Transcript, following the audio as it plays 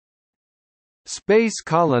Space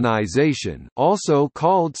colonization, also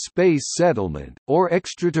called space settlement, or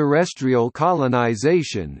extraterrestrial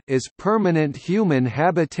colonization, is permanent human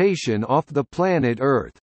habitation off the planet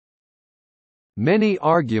Earth. Many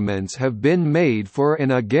arguments have been made for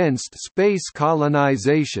and against space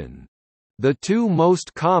colonization. The two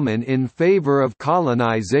most common in favor of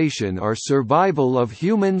colonization are survival of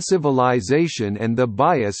human civilization and the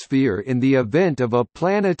biosphere in the event of a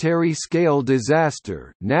planetary-scale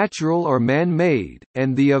disaster, natural or man-made,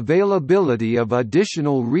 and the availability of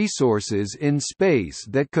additional resources in space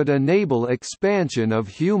that could enable expansion of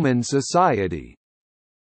human society.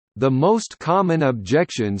 The most common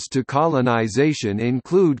objections to colonization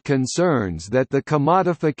include concerns that the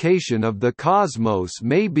commodification of the cosmos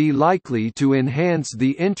may be likely to enhance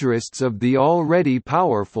the interests of the already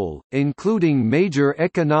powerful, including major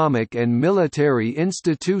economic and military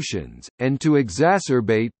institutions, and to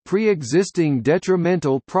exacerbate pre-existing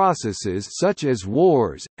detrimental processes such as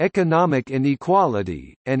wars, economic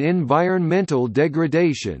inequality, and environmental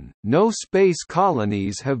degradation. No space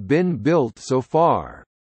colonies have been built so far.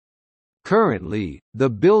 Currently,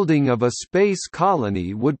 the building of a space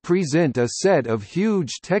colony would present a set of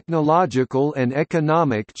huge technological and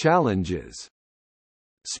economic challenges.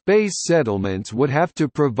 Space settlements would have to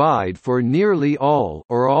provide for nearly all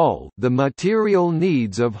the material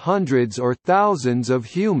needs of hundreds or thousands of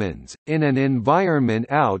humans, in an environment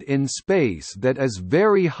out in space that is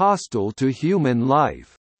very hostile to human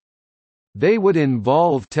life. They would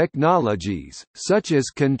involve technologies, such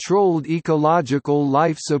as controlled ecological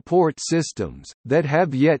life support systems, that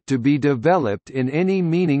have yet to be developed in any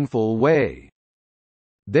meaningful way.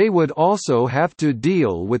 They would also have to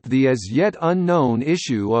deal with the as yet unknown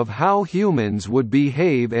issue of how humans would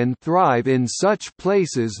behave and thrive in such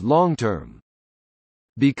places long-term.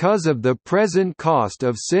 Because of the present cost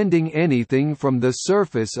of sending anything from the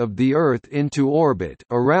surface of the Earth into orbit,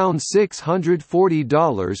 around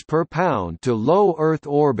 $640 per pound, to low Earth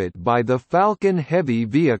orbit by the Falcon Heavy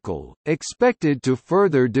vehicle, expected to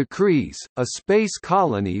further decrease, a space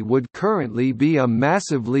colony would currently be a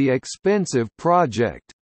massively expensive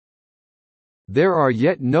project. There are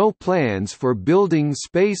yet no plans for building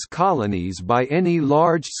space colonies by any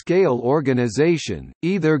large-scale organization,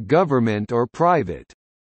 either government or private.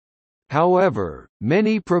 However,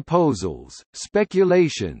 many proposals,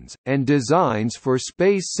 speculations, and designs for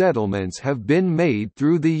space settlements have been made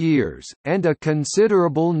through the years, and a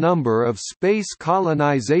considerable number of space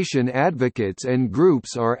colonization advocates and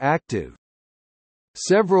groups are active.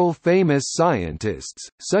 Several famous scientists,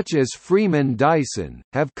 such as Freeman Dyson,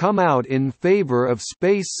 have come out in favor of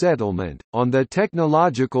space settlement. On the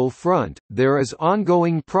technological front, there is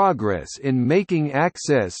ongoing progress in making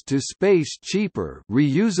access to space cheaper.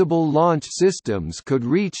 Reusable launch systems could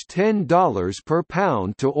reach $10 per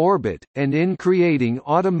pound to orbit, and in creating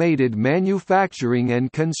automated manufacturing and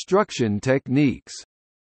construction techniques.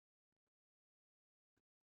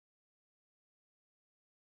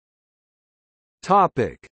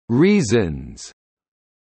 Reasons.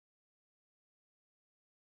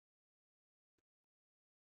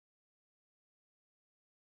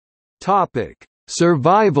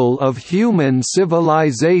 Survival of human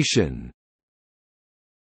civilization.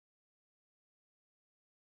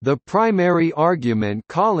 The primary argument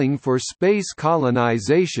calling for space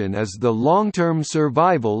colonization is the long-term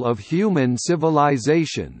survival of human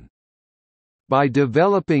civilization. By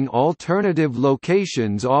developing alternative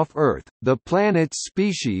locations off Earth, the planet's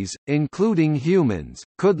species, including humans,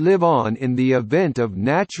 could live on in the event of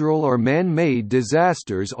natural or man-made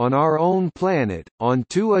disasters on our own planet. On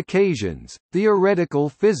 2 occasions, theoretical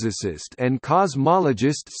physicist and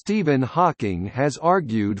cosmologist Stephen Hawking has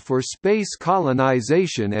argued for space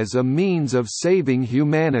colonization as a means of saving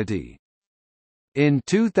humanity. In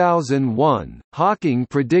 2001, Hawking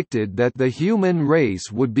predicted that the human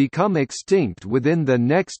race would become extinct within the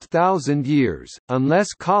next 1,000 years, unless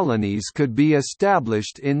colonies could be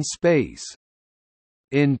established in space.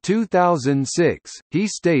 In 2006, he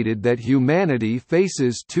stated that humanity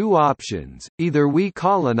faces 2 options: either we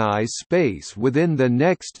colonize space within the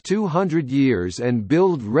next 200 years and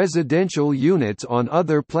build residential units on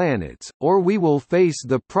other planets, or we will face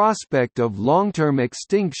the prospect of long-term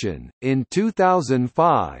extinction. In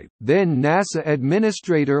 2005, then NASA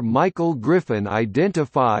Administrator Michael Griffin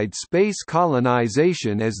identified space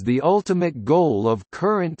colonization as the ultimate goal of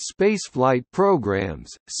current spaceflight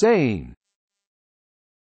programs, saying,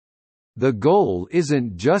 "The goal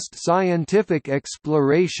isn't just scientific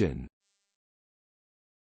exploration.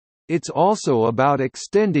 It's also about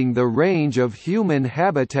extending the range of human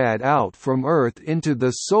habitat out from Earth into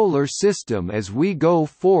the Solar System as we go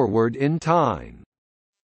forward in time."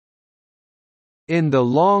 In the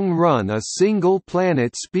long run, a single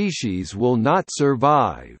planet species will not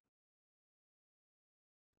survive.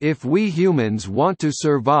 If we humans want to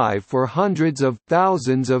survive for hundreds of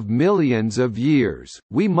thousands of millions of years,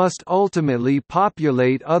 we must ultimately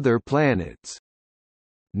populate other planets.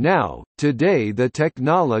 Now, today the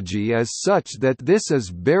technology is such that this is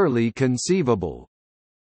barely conceivable.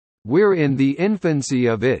 We're in the infancy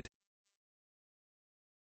of it.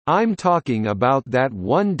 I'm talking about that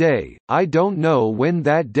one day. I don't know when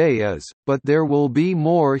that day is, but there will be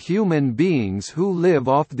more human beings who live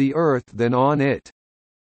off the Earth than on it.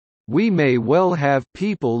 We may well have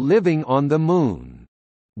people living on the Moon.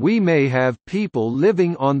 We may have people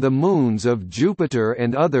living on the moons of Jupiter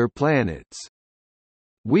and other planets.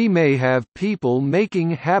 We may have people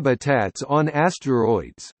making habitats on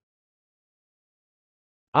asteroids.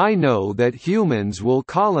 I know that humans will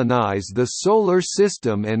colonize the Solar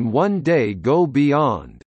System and one day go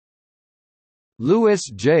beyond. Louis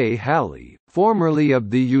J. Halley, formerly of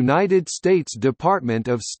the United States Department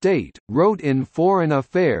of State, wrote in Foreign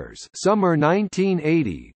Affairs Summer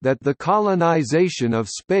 1980 that the colonization of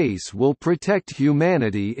space will protect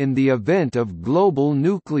humanity in the event of global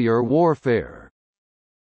nuclear warfare.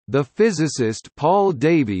 The physicist Paul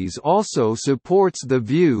Davies also supports the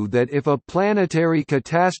view that if a planetary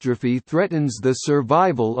catastrophe threatens the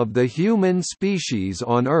survival of the human species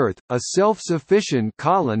on Earth, a self-sufficient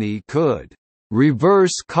colony could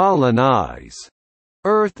reverse colonize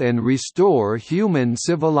Earth and restore human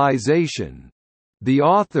civilization. The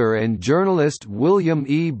author and journalist William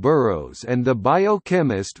E. Burroughs and the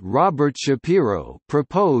biochemist Robert Shapiro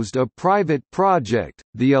proposed a private project,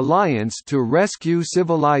 the Alliance to Rescue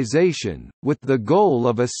Civilization, with the goal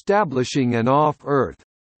of establishing an off-Earth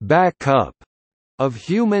backup of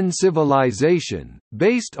human civilization.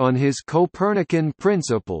 Based on his Copernican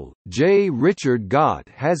principle, J. Richard Gott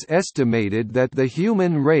has estimated that the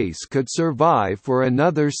human race could survive for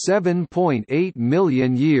another 7.8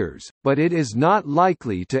 million years, but it is not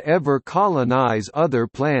likely to ever colonize other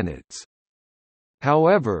planets.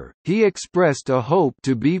 However, he expressed a hope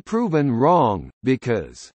to be proven wrong,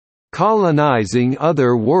 because colonizing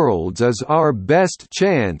other worlds is our best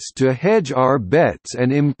chance to hedge our bets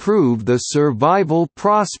and improve the survival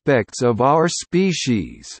prospects of our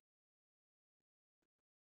species.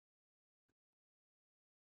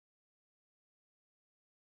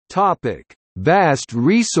 Topic: Vast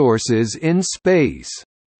resources in space.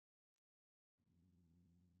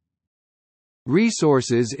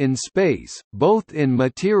 Resources in space, both in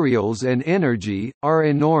materials and energy, are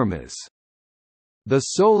enormous. The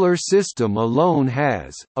Solar System alone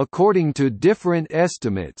has, according to different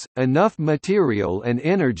estimates, enough material and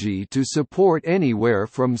energy to support anywhere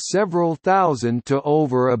from several thousand to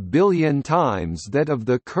over 1 billion times that of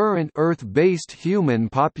the current Earth-based human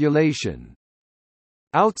population.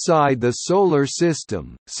 Outside the Solar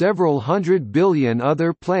System, several 100 billion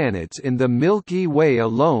other planets in the Milky Way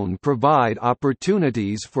alone provide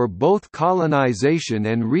opportunities for both colonization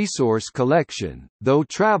and resource collection, though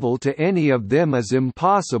travel to any of them is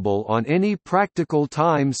impossible on any practical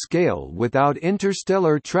time scale without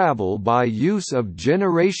interstellar travel by use of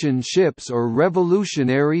generation ships or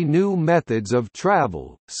revolutionary new methods of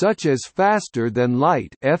travel, such as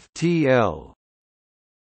faster-than-light (FTL).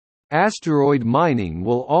 Asteroid mining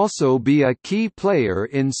will also be a key player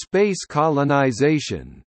in space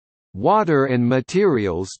colonization. Water and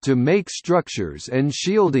materials to make structures and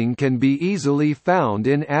shielding can be easily found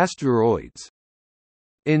in asteroids.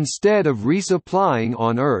 Instead of resupplying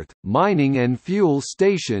on Earth, mining and fuel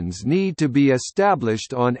stations need to be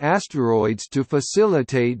established on asteroids to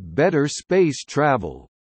facilitate better space travel.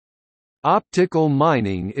 Optical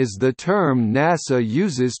mining is the term NASA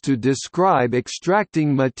uses to describe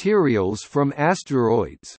extracting materials from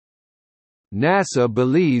asteroids. NASA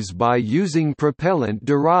believes by using propellant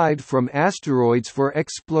derived from asteroids for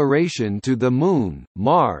exploration to the Moon,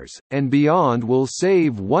 Mars, and beyond will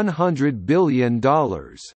save $100 billion.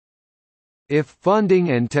 If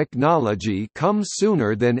funding and technology come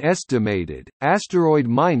sooner than estimated, asteroid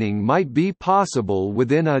mining might be possible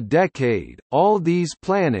within a decade. All these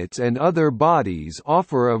planets and other bodies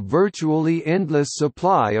offer a virtually endless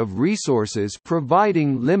supply of resources,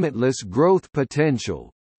 providing limitless growth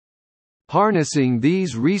potential. Harnessing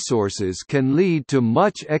these resources can lead to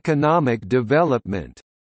much economic development.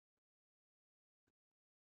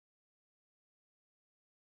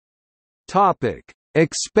 Topic: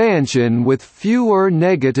 Expansion with fewer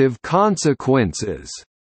negative consequences.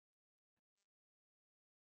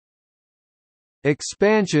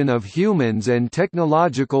 Expansion of humans and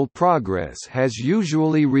technological progress has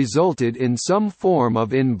usually resulted in some form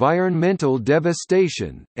of environmental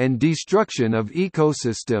devastation, and destruction of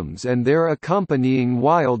ecosystems and their accompanying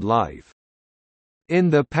wildlife. In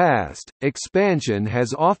the past, expansion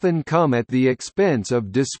has often come at the expense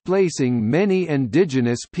of displacing many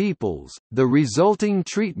indigenous peoples, the resulting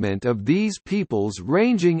treatment of these peoples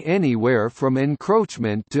ranging anywhere from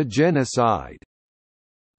encroachment to genocide.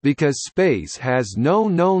 Because space has no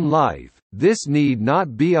known life, this need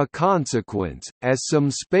not be a consequence, as some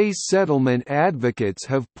space settlement advocates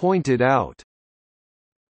have pointed out.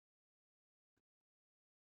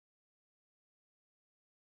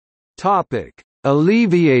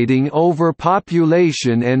 Alleviating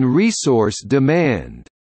overpopulation and resource demand.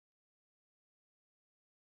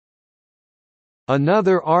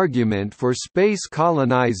 Another argument for space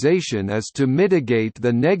colonization is to mitigate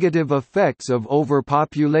the negative effects of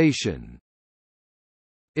overpopulation.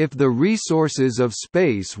 If the resources of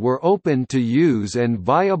space were open to use and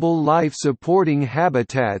viable life-supporting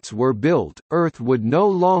habitats were built, Earth would no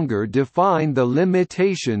longer define the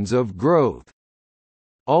limitations of growth.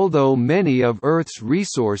 Although many of Earth's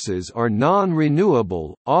resources are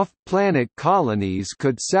non-renewable, off-planet colonies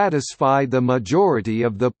could satisfy the majority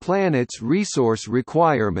of the planet's resource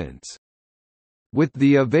requirements. With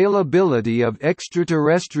the availability of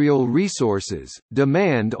extraterrestrial resources,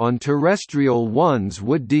 demand on terrestrial ones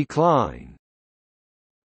would decline.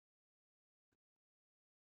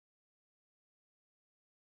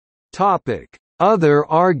 Other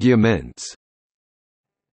arguments.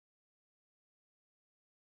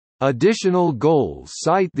 Additional goals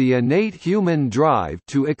cite the innate human drive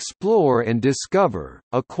to explore and discover,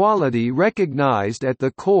 a quality recognized at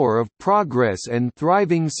the core of progress and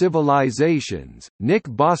thriving civilizations. Nick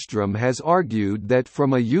Bostrom has argued that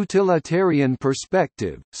from a utilitarian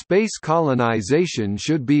perspective, space colonization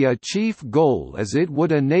should be a chief goal as it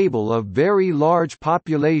would enable a very large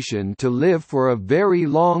population to live for a very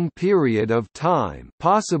long period of time,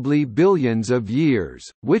 possibly billions of years,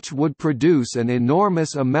 which would produce an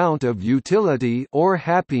enormous amount of utility or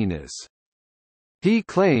happiness. He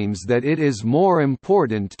claims that it is more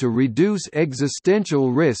important to reduce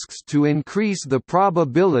existential risks to increase the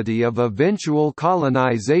probability of eventual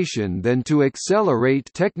colonization than to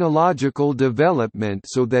accelerate technological development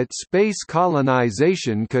so that space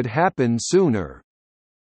colonization could happen sooner.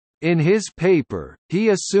 In his paper, he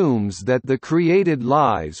assumes that the created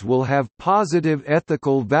lives will have positive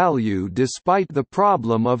ethical value despite the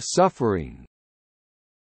problem of suffering.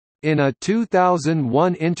 In a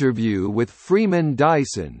 2001 interview with Freeman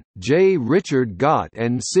Dyson, J. Richard Gott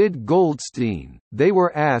and Sid Goldstein, they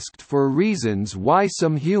were asked for reasons why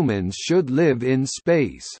some humans should live in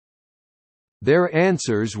space. Their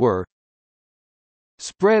answers were: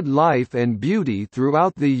 spread life and beauty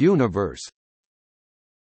throughout the universe,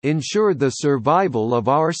 ensure the survival of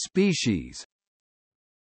our species,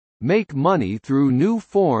 make money through new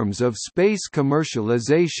forms of space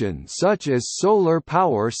commercialization such as solar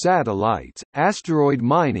power satellites, asteroid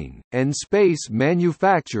mining, and space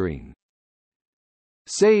manufacturing,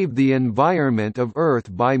 save the environment of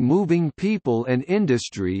Earth by moving people and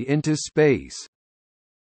industry into space.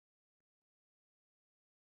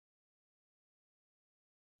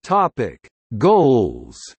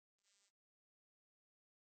 Goals.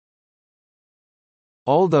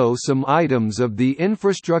 Although some items of the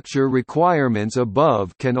infrastructure requirements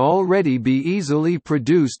above can already be easily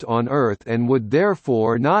produced on Earth and would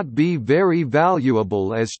therefore not be very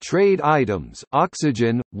valuable as trade items,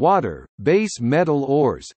 oxygen, water, base metal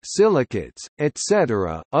ores, silicates,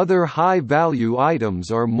 etc., other high-value items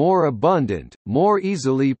are more abundant, more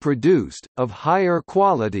easily produced, of higher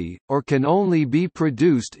quality, or can only be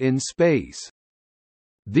produced in space.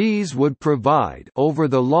 These would provide, over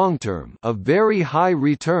the long term, a very high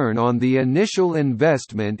return on the initial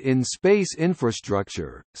investment in space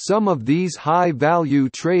infrastructure. Some of these high-value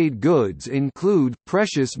trade goods include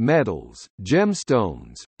precious metals,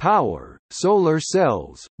 gemstones, power, solar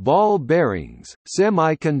cells, ball bearings,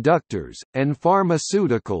 semiconductors, and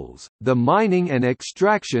pharmaceuticals. The mining and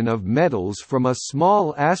extraction of metals from a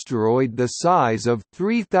small asteroid the size of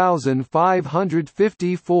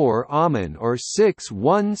 3,554 Amen or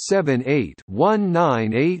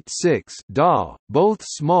 6178-1986 Da, both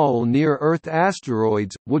small near-Earth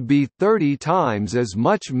asteroids, would be 30 times as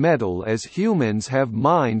much metal as humans have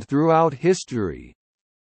mined throughout history.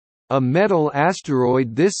 A metal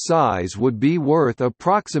asteroid this size would be worth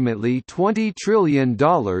approximately $20 trillion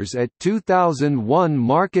at 2001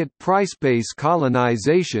 market price. Space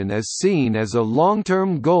colonization is seen as a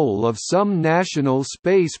long-term goal of some national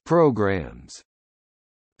space programs.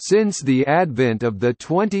 Since the advent of the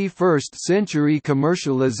 21st-century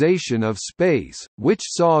commercialization of space, which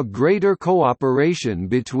saw greater cooperation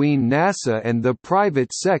between NASA and the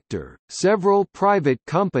private sector, several private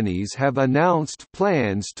companies have announced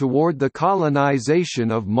plans toward the colonization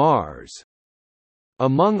of Mars.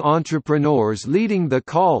 Among entrepreneurs leading the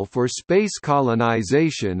call for space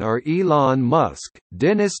colonization are Elon Musk,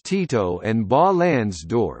 Dennis Tito and Ba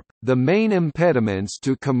Lansdorp. The main impediments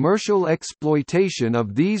to commercial exploitation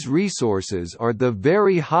of these resources are the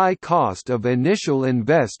very high cost of initial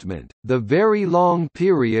investment, the very long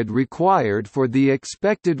period required for the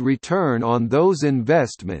expected return on those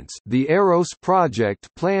investments, the Eros project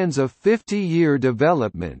plans a 50-year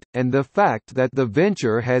development, and the fact that the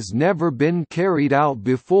venture has never been carried out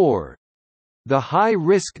before. The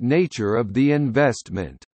high-risk nature of the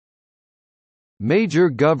investment. Major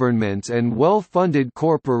governments and well-funded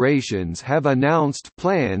corporations have announced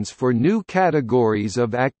plans for new categories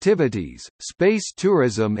of activities: space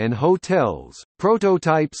tourism and hotels,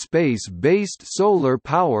 prototype space-based solar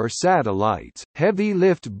power satellites,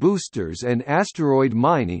 heavy-lift boosters and asteroid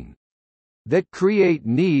mining, that create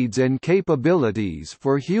needs and capabilities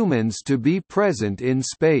for humans to be present in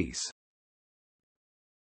space.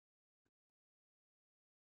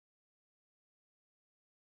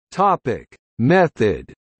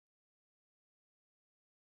 Method.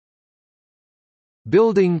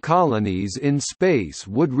 Building colonies in space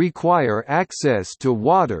would require access to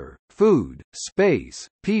water, food, space,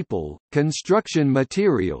 people, construction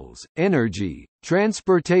materials, energy,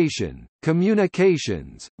 transportation,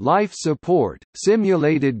 communications, life support,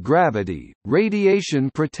 simulated gravity,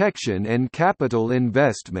 radiation protection and capital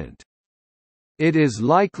investment. It is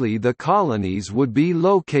likely the colonies would be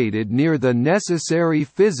located near the necessary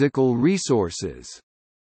physical resources.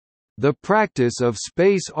 The practice of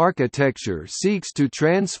space architecture seeks to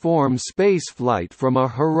transform spaceflight from a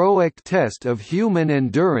heroic test of human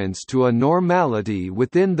endurance to a normality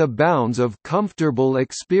within the bounds of comfortable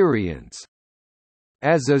experience.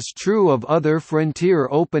 As is true of other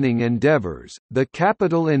frontier-opening endeavors, the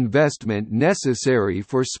capital investment necessary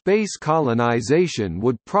for space colonization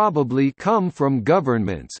would probably come from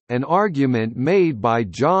governments, an argument made by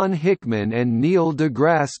John Hickman and Neil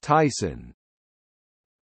deGrasse Tyson.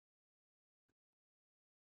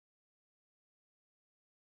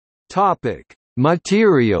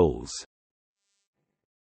 Materials.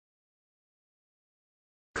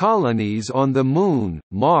 Colonies on the Moon,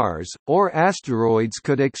 Mars, or asteroids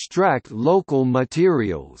could extract local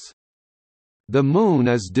materials. The Moon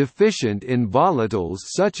is deficient in volatiles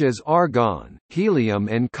such as argon, helium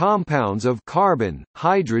and compounds of carbon,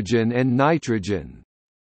 hydrogen and nitrogen.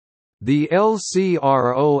 The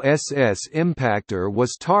LCROSS impactor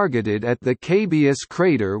was targeted at the Cabeus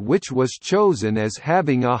crater, which was chosen as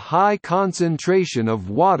having a high concentration of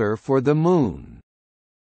water for the Moon.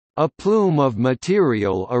 A plume of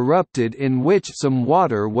material erupted in which some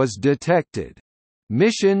water was detected.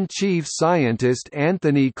 Mission Chief Scientist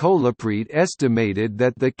Anthony Colaprete estimated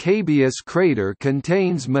that the Cabeus crater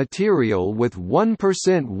contains material with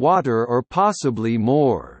 1% water or possibly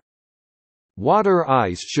more. Water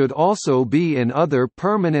ice should also be in other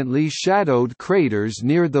permanently shadowed craters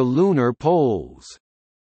near the lunar poles.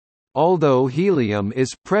 Although helium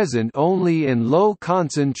is present only in low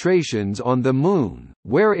concentrations on the Moon,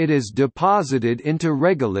 where it is deposited into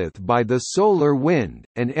regolith by the solar wind,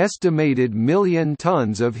 an estimated 1 million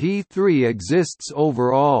tons of He3 exists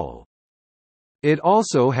overall. It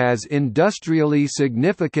also has industrially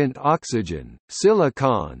significant oxygen,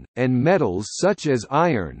 silicon, and metals such as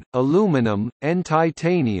iron, aluminum, and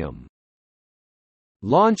titanium.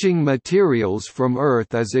 Launching materials from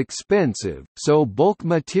Earth is expensive, so bulk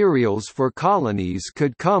materials for colonies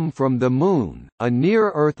could come from the Moon, a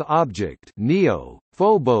near-Earth object (NEO),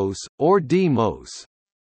 Phobos, or Deimos.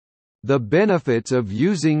 The benefits of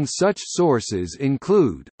using such sources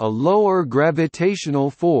include, a lower gravitational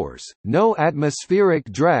force, no atmospheric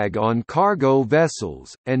drag on cargo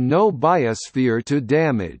vessels, and no biosphere to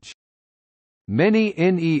damage. Many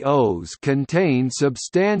NEOs contain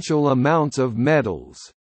substantial amounts of metals.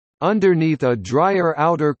 Underneath a drier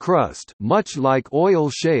outer crust, much like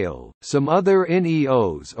oil shale, some other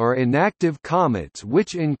NEOs are inactive comets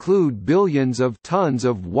which include billions of tons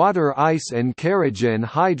of water ice and kerogen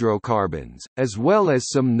hydrocarbons, as well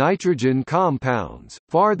as some nitrogen compounds.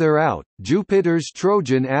 Farther out, Jupiter's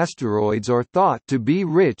Trojan asteroids are thought to be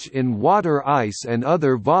rich in water ice and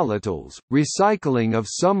other volatiles. Recycling of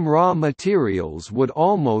some raw materials would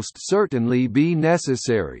almost certainly be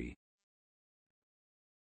necessary.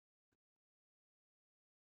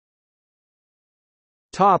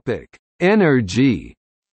 Energy.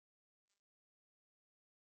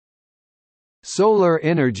 Solar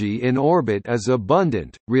energy in orbit is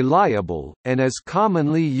abundant, reliable, and is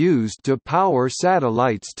commonly used to power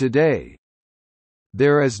satellites today.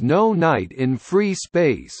 There is no night in free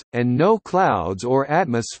space, and no clouds or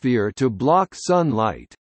atmosphere to block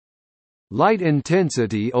sunlight. Light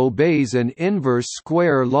intensity obeys an inverse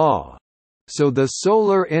square law. So the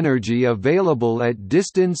solar energy available at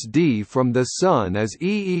distance d from the Sun is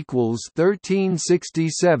E equals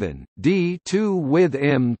 1367, d2 with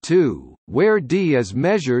m2, where d is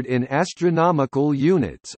measured in astronomical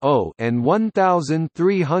units and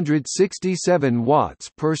 1367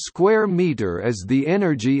 watts per square meter is the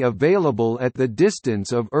energy available at the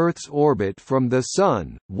distance of Earth's orbit from the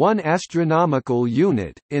Sun, 1 astronomical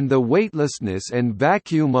unit. In the weightlessness and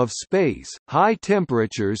vacuum of space, high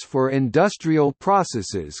temperatures for industrial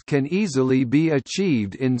processes can easily be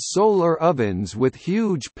achieved in solar ovens with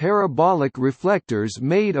huge parabolic reflectors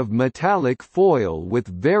made of metallic foil with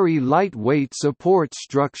very lightweight support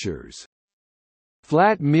structures.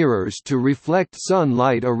 Flat mirrors to reflect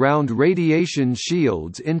sunlight around radiation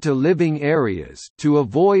shields into living areas to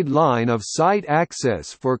avoid line-of-sight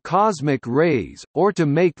access for cosmic rays, or to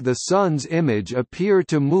make the Sun's image appear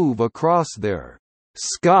to move across their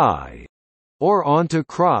sky or onto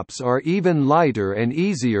crops are even lighter and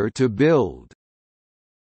easier to build.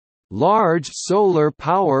 Large solar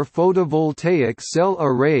power photovoltaic cell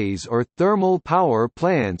arrays or thermal power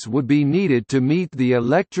plants would be needed to meet the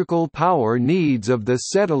electrical power needs of the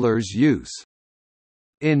settlers' use.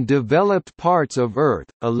 In developed parts of Earth,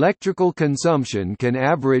 electrical consumption can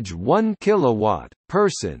average 1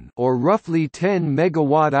 kilowatt/person or roughly 10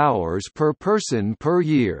 megawatt-hours per person per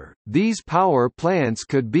year. These power plants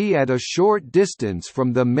could be at a short distance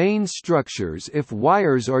from the main structures if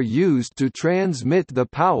wires are used to transmit the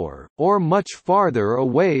power, or much farther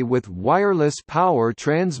away with wireless power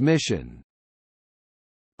transmission.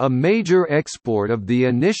 A major export of the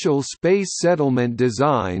initial space settlement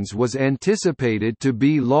designs was anticipated to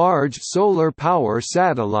be large solar power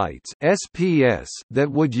satellites (SPS)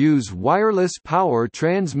 that would use wireless power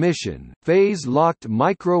transmission, phase-locked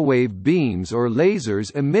microwave beams or lasers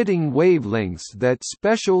emitting wavelengths that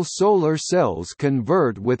special solar cells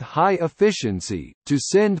convert with high efficiency, to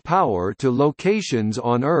send power to locations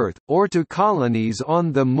on Earth, or to colonies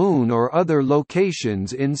on the Moon or other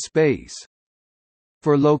locations in space.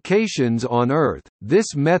 For locations on Earth,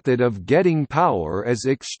 this method of getting power is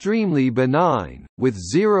extremely benign, with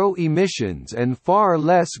zero emissions and far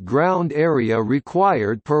less ground area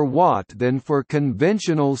required per watt than for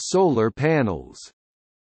conventional solar panels.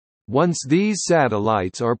 Once these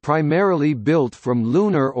satellites are primarily built from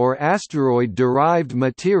lunar or asteroid-derived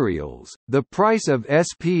materials, the price of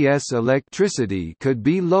SPS electricity could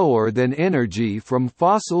be lower than energy from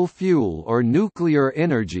fossil fuel or nuclear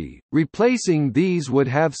energy. Replacing these would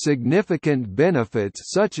have significant benefits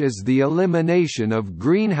such as the elimination of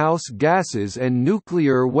greenhouse gases and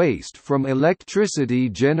nuclear waste from electricity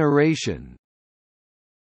generation.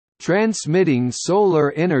 Transmitting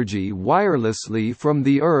solar energy wirelessly from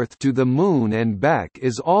the Earth to the Moon and back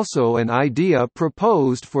is also an idea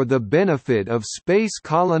proposed for the benefit of space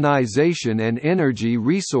colonization and energy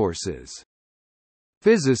resources.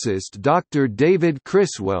 Physicist Dr. David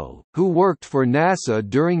Criswell, who worked for NASA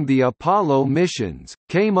during the Apollo missions,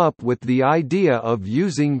 came up with the idea of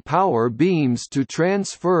using power beams to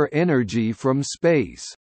transfer energy from space.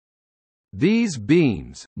 These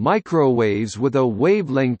beams, microwaves with a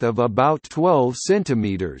wavelength of about 12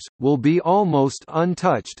 cm, will be almost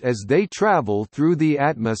untouched as they travel through the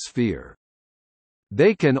atmosphere.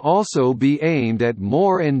 They can also be aimed at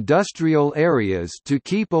more industrial areas to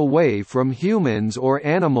keep away from humans or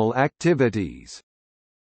animal activities.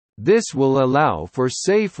 This will allow for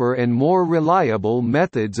safer and more reliable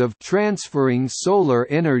methods of transferring solar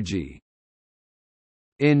energy.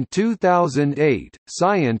 In 2008,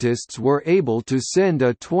 scientists were able to send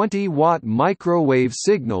a 20-watt microwave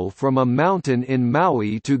signal from a mountain in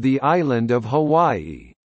Maui to the island of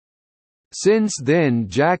Hawaii. Since then,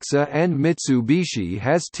 JAXA and Mitsubishi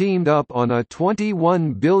has teamed up on a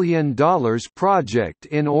 $21 billion project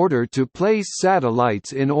in order to place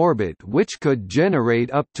satellites in orbit which could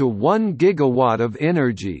generate up to 1 gigawatt of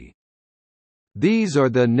energy. These are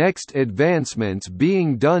the next advancements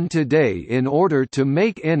being done today in order to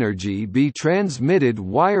make energy be transmitted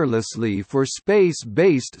wirelessly for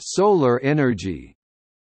space-based solar energy.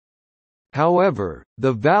 However,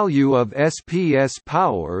 the value of SPS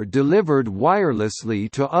power delivered wirelessly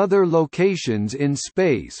to other locations in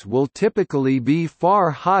space will typically be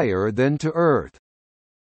far higher than to Earth.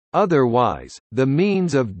 Otherwise, the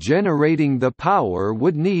means of generating the power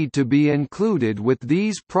would need to be included with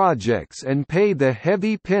these projects and pay the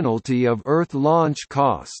heavy penalty of Earth launch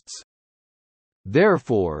costs.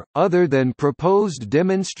 Therefore, other than proposed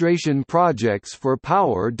demonstration projects for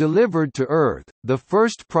power delivered to Earth, the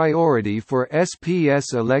first priority for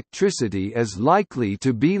SPS electricity is likely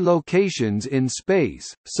to be locations in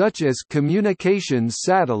space, such as communications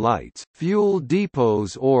satellites, fuel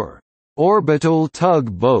depots or orbital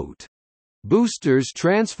tugboat boosters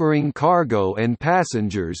transferring cargo and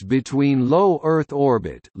passengers between low Earth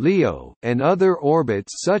orbit (LEO) and other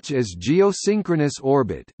orbits such as geosynchronous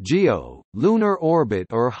orbit (GEO), lunar orbit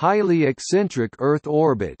or highly eccentric Earth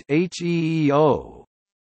orbit (HEEO).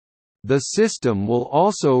 The system will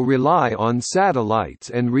also rely on satellites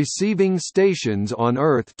and receiving stations on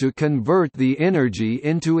Earth to convert the energy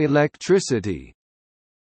into electricity.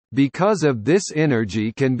 Because of this,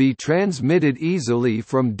 energy can be transmitted easily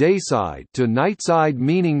from dayside to nightside,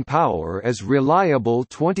 meaning power is reliable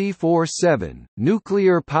 24/7.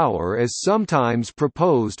 Nuclear power is sometimes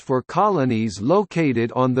proposed for colonies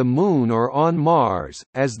located on the Moon or on Mars,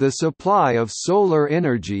 as the supply of solar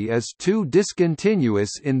energy is too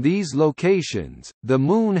discontinuous in these locations. The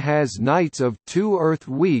Moon has nights of 2 Earth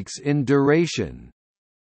weeks in duration.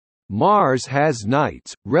 Mars has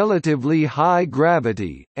nights, relatively high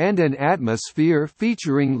gravity, and an atmosphere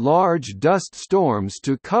featuring large dust storms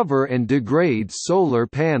to cover and degrade solar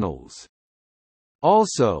panels.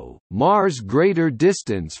 Also, Mars' greater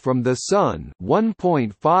distance from the Sun,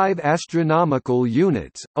 1.5 astronomical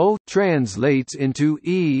units, translates into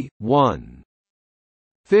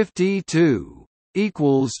E1.52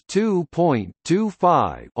 equals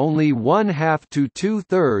 2.25, only 1/2 to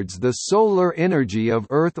 2/3 the solar energy of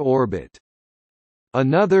Earth orbit.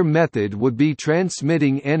 Another method would be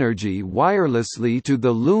transmitting energy wirelessly to the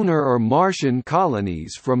lunar or Martian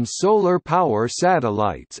colonies from solar power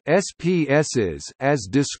satellites (SPSs), as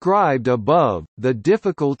described above. The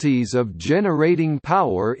difficulties of generating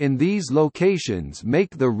power in these locations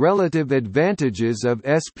make the relative advantages of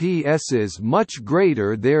SPSs much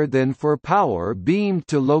greater there than for power beamed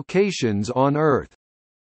to locations on Earth.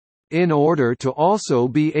 In order to also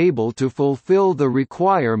be able to fulfill the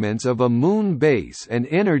requirements of a moon base and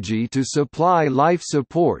energy to supply life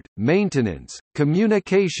support, maintenance,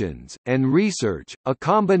 communications, and research, a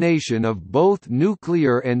combination of both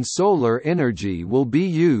nuclear and solar energy will be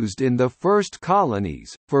used in the first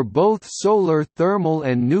colonies, for both solar thermal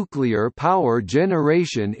and nuclear power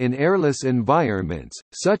generation in airless environments,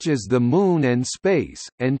 such as the Moon and space,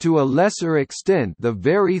 and to a lesser extent the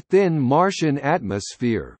very thin Martian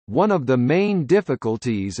atmosphere. One of the main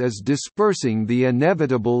difficulties is dispersing the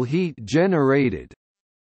inevitable heat generated.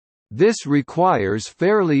 This requires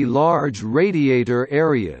fairly large radiator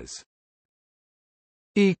areas.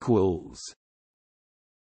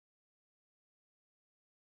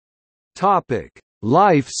 Topic: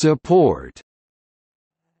 Life support.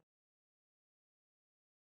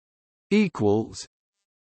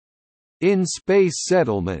 In space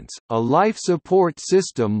settlements, a life support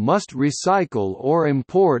system must recycle or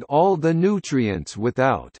import all the nutrients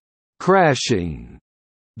without crashing.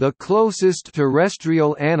 The closest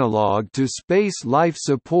terrestrial analog to space life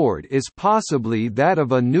support is possibly that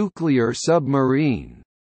of a nuclear submarine.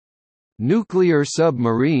 Nuclear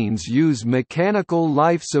submarines use mechanical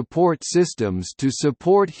life support systems to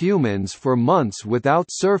support humans for months without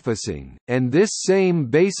surfacing, and this same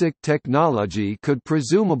basic technology could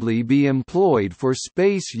presumably be employed for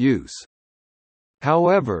space use.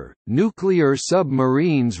 However, nuclear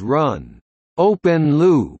submarines run open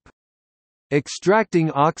loop,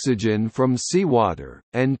 extracting oxygen from seawater,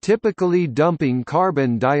 and typically dumping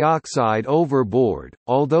carbon dioxide overboard,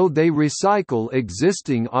 although they recycle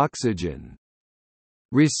existing oxygen.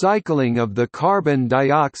 Recycling of the carbon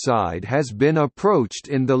dioxide has been approached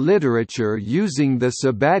in the literature using the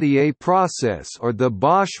Sabatier process or the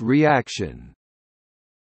Bosch reaction.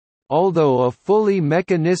 Although a fully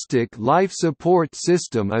mechanistic life support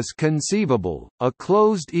system is conceivable, a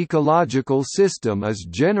closed ecological system is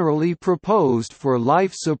generally proposed for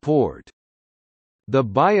life support. The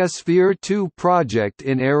Biosphere 2 project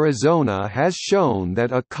in Arizona has shown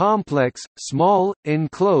that a complex, small,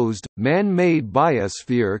 enclosed, man-made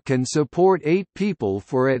biosphere can support 8 people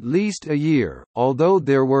for at least a year, although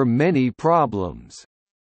there were many problems.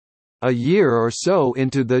 A year or so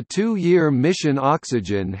into the 2-year mission,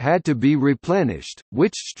 oxygen had to be replenished,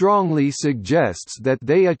 which strongly suggests that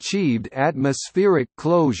they achieved atmospheric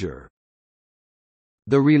closure.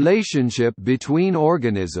 The relationship between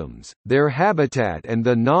organisms, their habitat and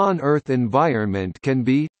the non-Earth environment can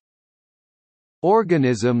be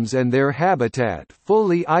organisms and their habitat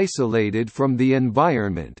fully isolated from the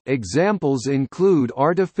environment. Examples include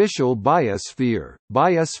artificial biosphere,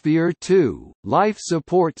 biosphere 2, life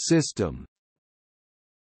support system.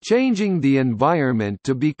 Changing the environment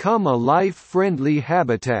to become a life-friendly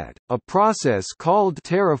habitat, a process called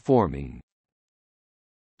terraforming.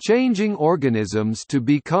 Changing organisms to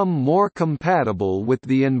become more compatible with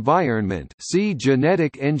the environment, see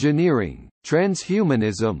genetic engineering,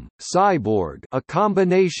 transhumanism, cyborg. A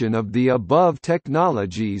combination of the above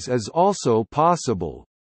technologies is also possible.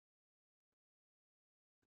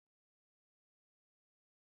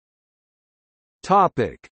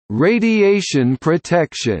 Topic: Radiation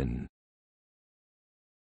protection.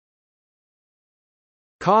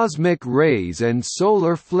 Cosmic rays and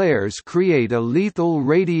solar flares create a lethal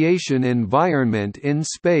radiation environment in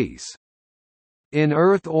space. In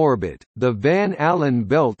Earth orbit, the Van Allen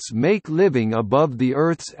belts make living above the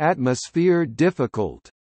Earth's atmosphere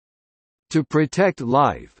difficult. To protect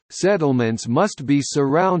life, settlements must be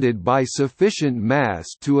surrounded by sufficient mass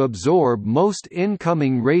to absorb most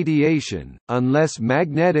incoming radiation. Unless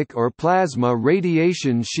magnetic or plasma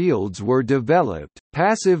radiation shields were developed,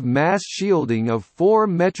 passive mass shielding of 4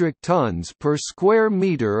 metric tons per square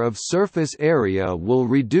meter of surface area will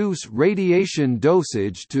reduce radiation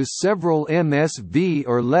dosage to several MSV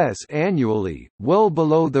or less annually, well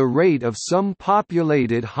below the rate of some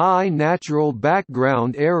populated high natural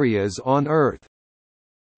background areas on Earth.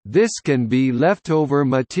 This can be leftover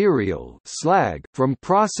material slag from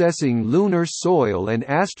processing lunar soil and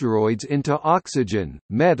asteroids into oxygen,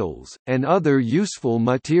 metals, and other useful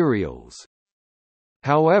materials.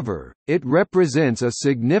 However, it represents a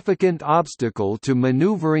significant obstacle to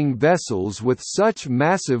maneuvering vessels with such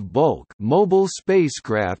massive bulk, mobile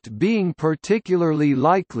spacecraft being particularly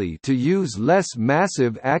likely to use less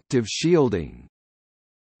massive active shielding.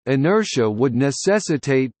 Inertia would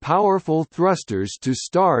necessitate powerful thrusters to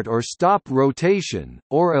start or stop rotation,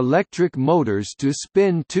 or electric motors to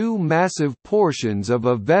spin 2 massive portions of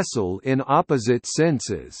a vessel in opposite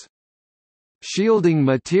senses. Shielding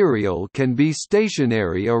material can be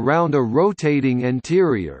stationary around a rotating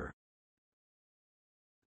interior.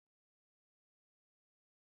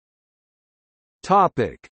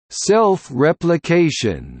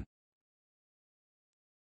 Self-replication.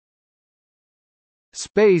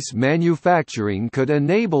 Space manufacturing could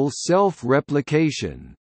enable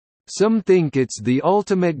self-replication. Some think it's the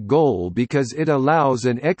ultimate goal because it allows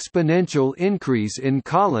an exponential increase in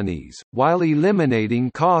colonies, while eliminating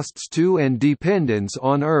costs to and dependence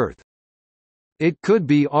on Earth. It could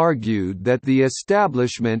be argued that the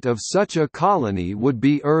establishment of such a colony would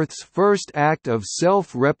be Earth's first act of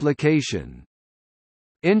self-replication.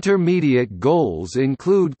 Intermediate goals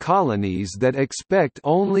include colonies that expect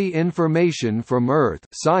only information from Earth,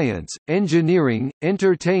 science, engineering,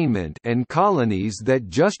 entertainment, and colonies that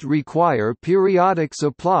just require periodic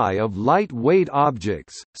supply of lightweight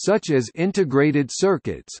objects, such as integrated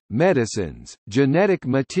circuits, medicines, genetic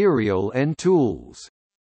material and tools.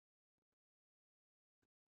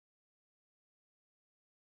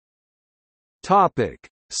 Topic: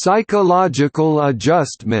 Psychological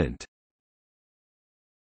adjustment.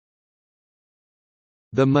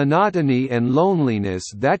 The monotony and loneliness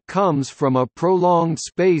that comes from a prolonged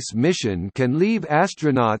space mission can leave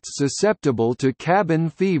astronauts susceptible to cabin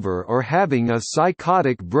fever or having a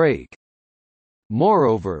psychotic break.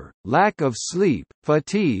 Moreover, lack of sleep,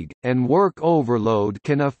 fatigue, and work overload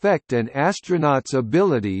can affect an astronaut's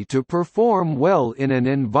ability to perform well in an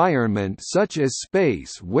environment such as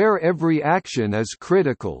space where every action is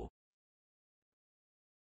critical.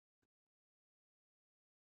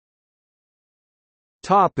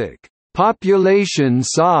 Topic: Population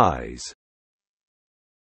size.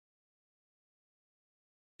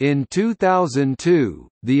 In 2002,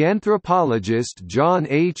 the anthropologist John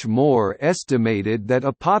H. Moore estimated that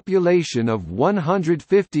a population of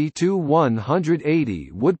 150 to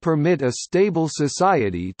 180 would permit a stable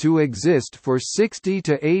society to exist for 60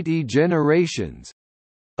 to 80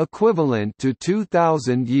 generations—equivalent to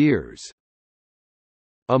 2,000 years.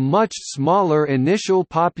 A much smaller initial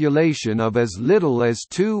population of as little as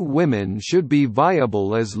 2 women should be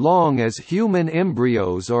viable as long as human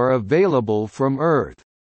embryos are available from Earth.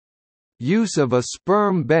 Use of a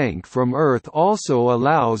sperm bank from Earth also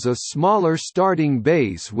allows a smaller starting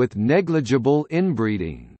base with negligible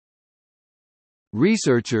inbreeding.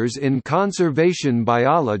 Researchers in conservation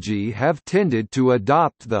biology have tended to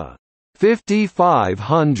adopt the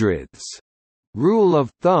 55/100ths rule of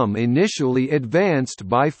thumb initially advanced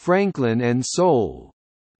by Franklin and Soule.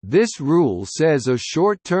 This rule says a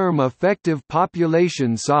short-term effective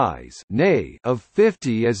population size of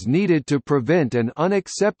 50 is needed to prevent an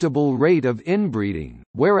unacceptable rate of inbreeding,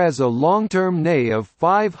 whereas a long-term of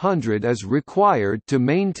 500 is required to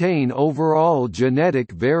maintain overall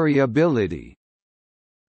genetic variability.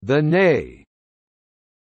 The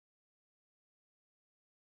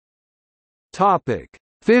Topic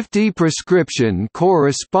 50 prescription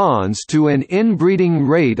corresponds to an inbreeding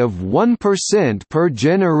rate of 1% per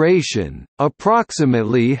generation,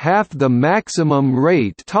 approximately half the maximum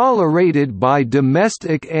rate tolerated by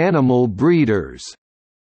domestic animal breeders.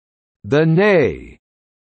 The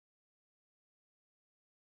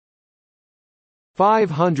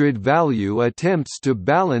 500 value attempts to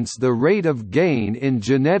balance the rate of gain in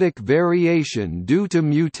genetic variation due to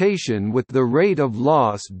mutation with the rate of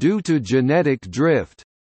loss due to genetic drift.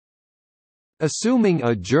 Assuming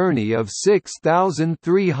a journey of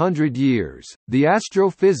 6,300 years, the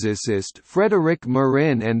astrophysicist Frédéric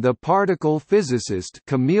Morin and the particle physicist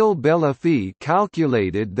Camille Bellafy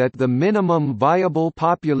calculated that the minimum viable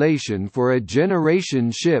population for a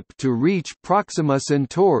generation ship to reach Proxima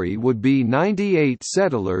Centauri would be 98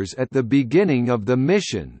 settlers at the beginning of the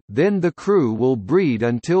mission, then the crew will breed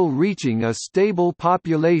until reaching a stable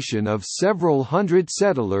population of several hundred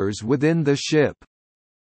settlers within the ship.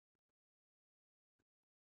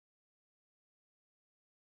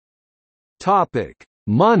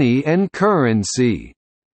 Money and currency.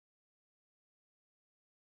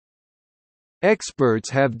 Experts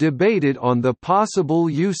have debated on the possible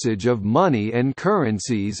usage of money and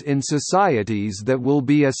currencies in societies that will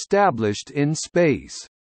be established in space.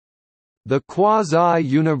 The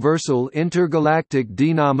quasi-universal intergalactic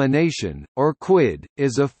denomination, or QUID,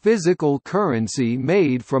 is a physical currency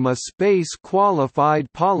made from a space-qualified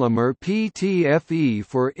polymer PTFE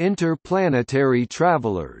for interplanetary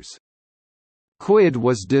travelers. QUID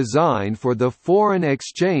was designed for the foreign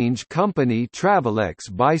exchange company Travelex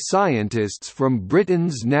by scientists from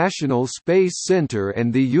Britain's National Space Centre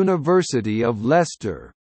and the University of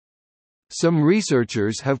Leicester. Some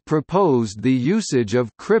researchers have proposed the usage of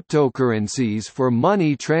cryptocurrencies for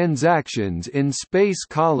money transactions in space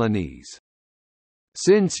colonies.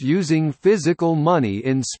 Since using physical money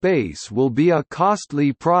in space will be a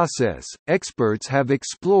costly process, experts have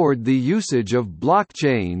explored the usage of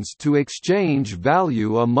blockchains to exchange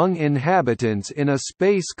value among inhabitants in a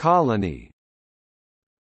space colony.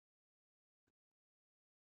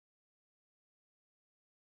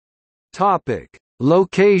 Topic: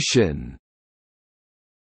 Location.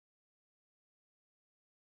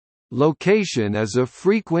 Location is a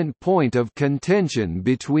frequent point of contention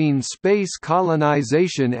between space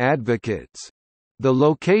colonization advocates. The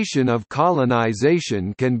location of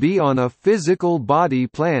colonization can be on a physical body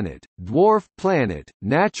planet, dwarf planet,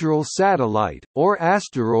 natural satellite, or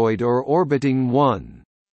asteroid or orbiting one.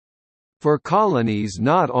 For colonies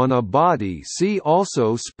not on a body, see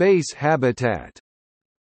also space habitat.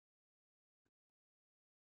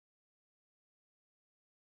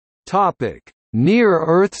 Topic: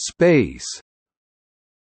 Near-Earth space.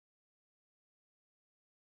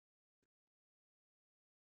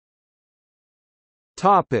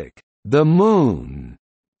 The Moon.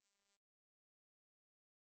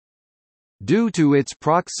 Due to its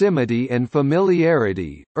proximity and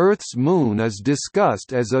familiarity, Earth's moon is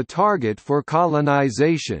discussed as a target for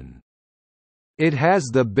colonization. It has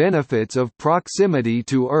the benefits of proximity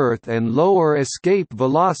to Earth and lower escape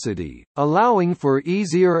velocity, allowing for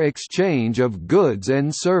easier exchange of goods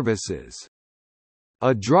and services.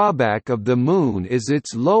 A drawback of the Moon is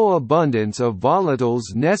its low abundance of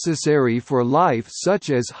volatiles necessary for life such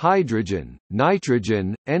as hydrogen,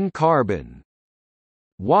 nitrogen, and carbon.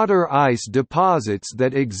 Water ice deposits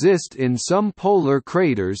that exist in some polar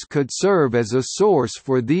craters could serve as a source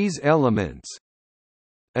for these elements.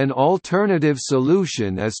 An alternative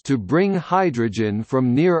solution is to bring hydrogen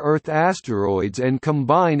from near-Earth asteroids and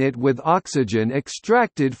combine it with oxygen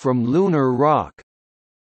extracted from lunar rock.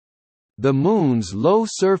 The Moon's low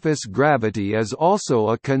surface gravity is also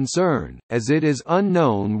a concern, as it is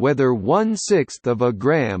unknown whether 1/6 of a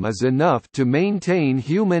gram is enough to maintain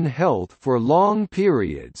human health for long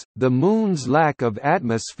periods. The Moon's lack of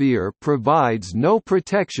atmosphere provides no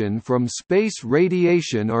protection from space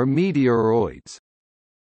radiation or meteoroids.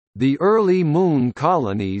 The early Moon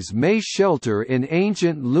colonies may shelter in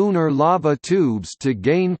ancient lunar lava tubes to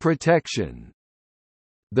gain protection.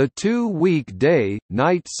 The 2-week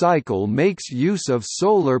day-night cycle makes use of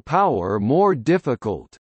solar power more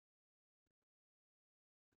difficult.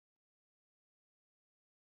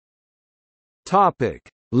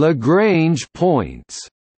 Lagrange points.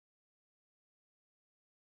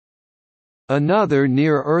 Another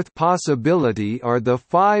near-Earth possibility are the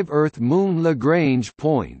 5 Earth-Moon Lagrange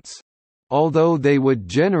points. Although they would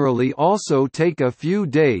generally also take a few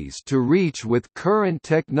days to reach with current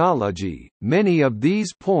technology, many of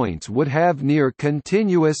these points would have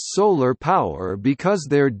near-continuous solar power because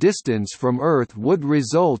their distance from Earth would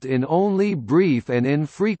result in only brief and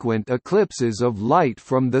infrequent eclipses of light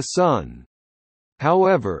from the Sun.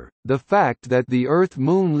 However, the fact that the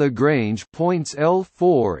Earth-Moon Lagrange points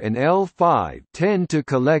L4 and L5 tend to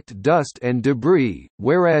collect dust and debris,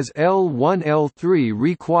 whereas L1–L3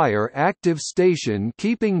 require active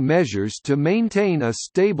station-keeping measures to maintain a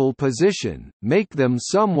stable position, make them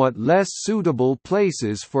somewhat less suitable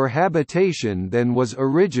places for habitation than was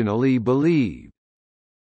originally believed.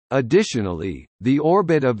 Additionally, the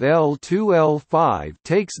orbit of L2–L5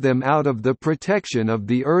 takes them out of the protection of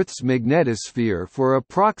the Earth's magnetosphere for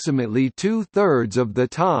approximately 2/3 of the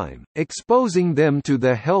time, exposing them to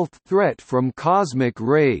the health threat from cosmic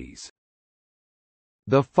rays.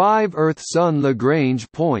 The 5 Earth–Sun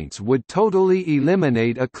Lagrange points would totally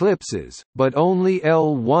eliminate eclipses, but only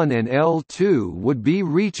L1 and L2 would be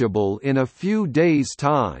reachable in a few days'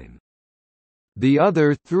 time. The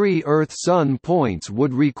other 3 Earth–Sun points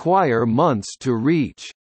would require months to reach.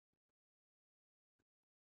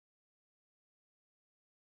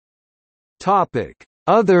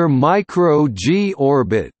 Other micro-G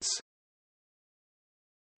orbits.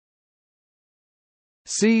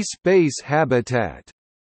 See space habitat.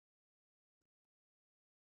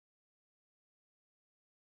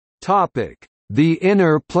 The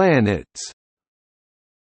inner planets.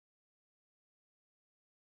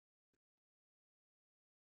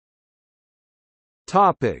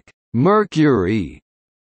 Mercury.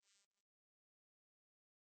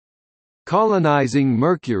 Colonizing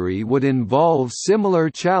Mercury would involve similar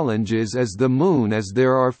challenges as the Moon, as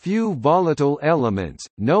there are few volatile elements,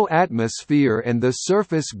 no atmosphere, and the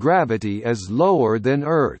surface gravity is lower than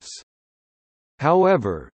Earth's.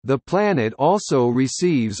 However, the planet also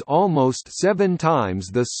receives almost 7 times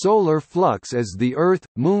the solar flux as the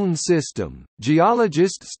Earth–Moon system.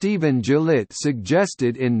 Geologist Stephen Gillett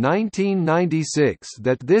suggested in 1996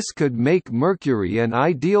 that this could make Mercury an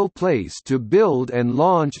ideal place to build and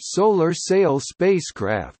launch solar sail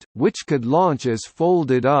spacecraft, which could launch as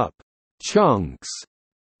folded-up chunks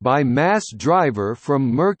by mass driver from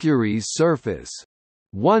Mercury's surface.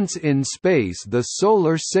 Once in space, the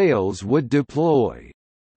solar sails would deploy.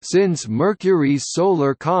 Since Mercury's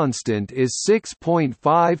solar constant is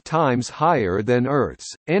 6.5 times higher than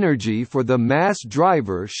Earth's, energy for the mass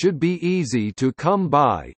driver should be easy to come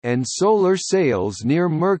by, and solar sails near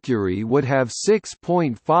Mercury would have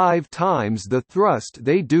 6.5 times the thrust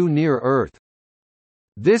they do near Earth.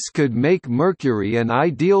 This could make Mercury an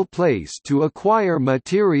ideal place to acquire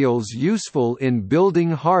materials useful in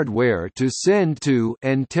building hardware to send to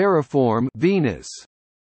and terraform Venus.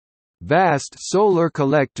 Vast solar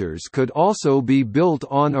collectors could also be built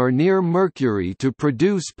on or near Mercury to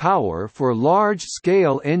produce power for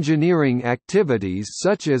large-scale engineering activities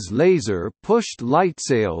such as laser-pushed light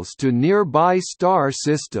sails to nearby star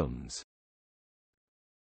systems.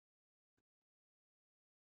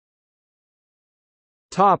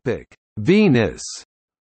 Venus.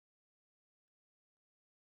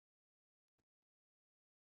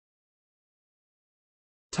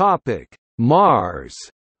 Mars.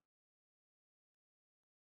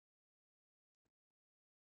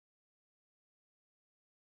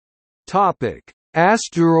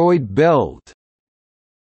 Asteroid belt.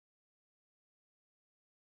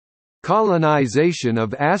 Colonization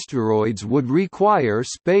of asteroids would require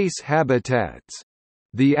space habitats.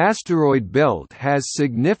 The asteroid belt has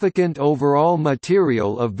significant overall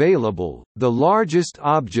material available, the largest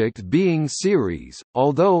object being Ceres,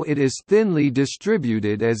 although it is thinly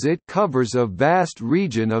distributed as it covers a vast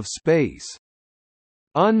region of space.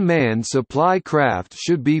 Unmanned supply craft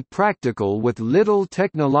should be practical with little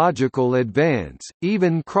technological advance,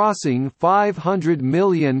 even crossing 500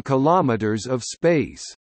 million kilometers of space.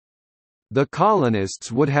 The colonists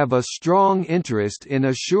would have a strong interest in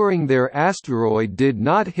assuring their asteroid did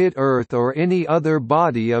not hit Earth or any other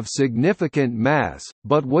body of significant mass,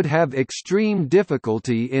 but would have extreme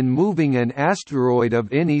difficulty in moving an asteroid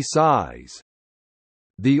of any size.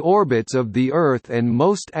 The orbits of the Earth and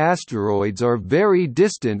most asteroids are very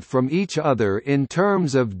distant from each other in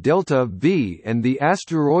terms of delta V, and the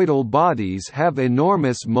asteroidal bodies have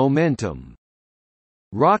enormous momentum.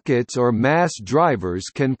 Rockets or mass drivers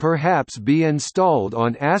can perhaps be installed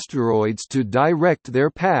on asteroids to direct their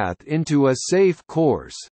path into a safe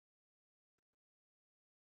course.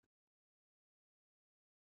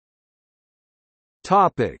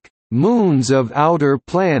 Moons of outer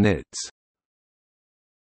planets.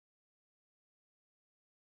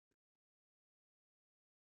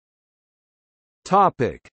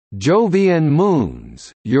 Jovian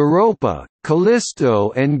moons, Europa,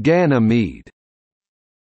 Callisto and Ganymede.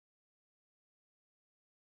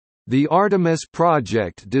 The Artemis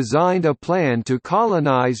project designed a plan to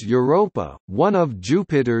colonize Europa, one of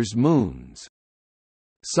Jupiter's moons.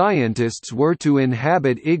 Scientists were to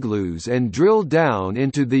inhabit igloos and drill down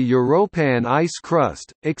into the European ice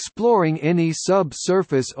crust, exploring any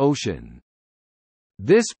subsurface ocean.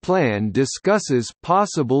 This plan discusses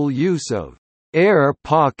possible use of air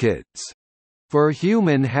pockets for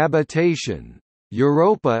human habitation.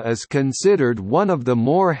 Europa is considered one of the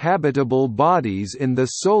more habitable bodies in the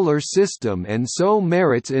Solar System and so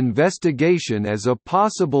merits investigation as a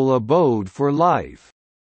possible abode for life.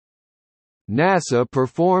 NASA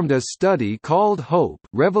performed a study called HOPE,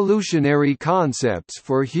 Revolutionary Concepts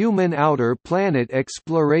for Human Outer Planet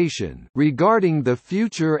Exploration, regarding the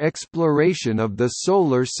future exploration of the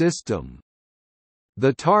Solar System.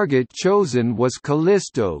 The target chosen was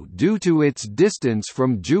Callisto due to its distance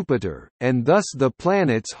from Jupiter, and thus the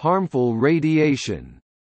planet's harmful radiation.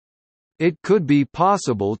 It could be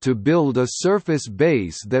possible to build a surface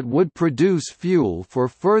base that would produce fuel for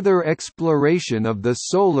further exploration of the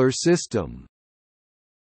Solar System.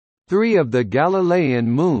 3 of the Galilean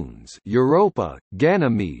moons, Europa,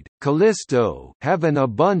 Ganymede, Callisto, have an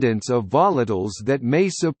abundance of volatiles that may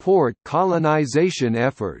support colonization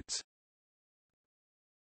efforts.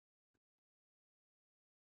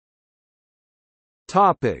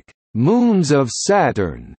 Moons of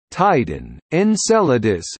Saturn, Titan,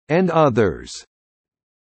 Enceladus, and others.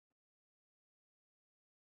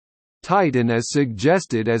 Titan is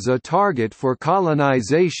suggested as a target for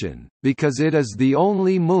colonization, because it is the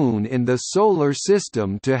only moon in the Solar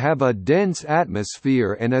System to have a dense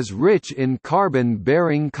atmosphere and is rich in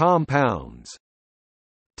carbon-bearing compounds.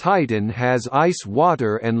 Titan has ice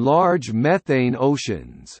water and large methane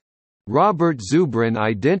oceans. Robert Zubrin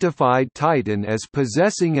identified Titan as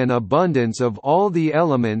possessing an abundance of all the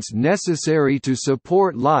elements necessary to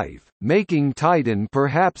support life, making Titan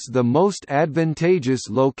perhaps the most advantageous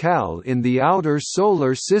locale in the outer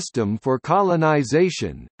Solar System for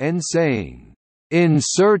colonization, and saying, "In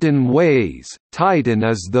certain ways, Titan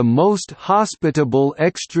is the most hospitable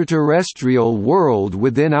extraterrestrial world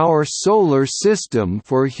within our Solar System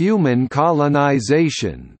for human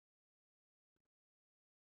colonization."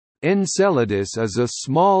 Enceladus is a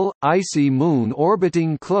small, icy moon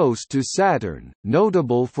orbiting close to Saturn,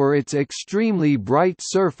 notable for its extremely bright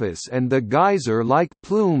surface and the geyser-like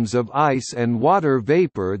plumes of ice and water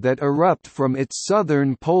vapor that erupt from its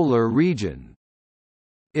southern polar region.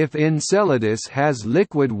 If Enceladus has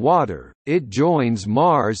liquid water, it joins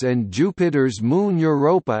Mars and Jupiter's moon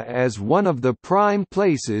Europa as one of the prime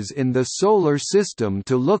places in the Solar System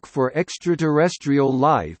to look for extraterrestrial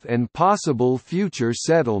life and possible future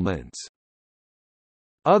settlements.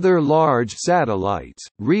 Other large satellites,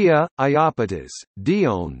 Rhea, Iapetus,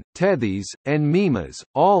 Dione, Tethys, and Mimas,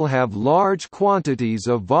 all have large quantities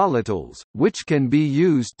of volatiles, which can be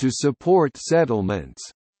used to support settlements.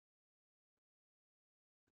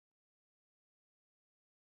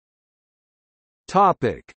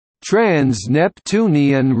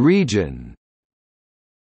 Trans-Neptunian region.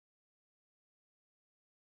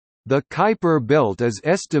 The Kuiper belt is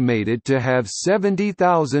estimated to have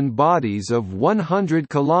 70,000 bodies of 100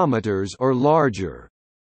 km or larger.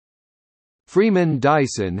 Freeman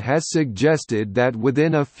Dyson has suggested that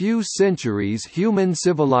within a few centuries human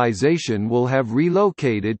civilization will have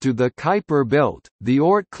relocated to the Kuiper belt. The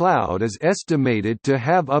Oort cloud is estimated to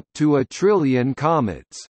have up to 1 trillion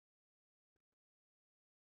comets.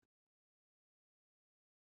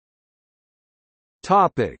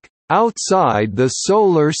 Outside the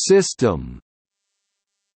Solar System.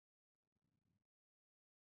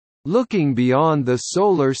 Looking beyond the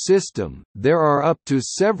Solar System, there are up to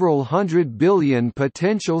several 100 billion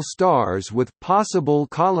potential stars with possible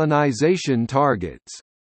colonization targets.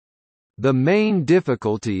 The main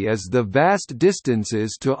difficulty is the vast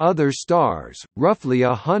distances to other stars, roughly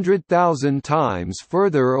 100,000 times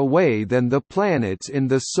further away than the planets in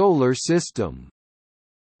the Solar System.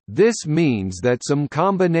 This means that some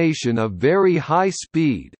combination of very high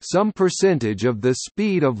speed, some percentage of the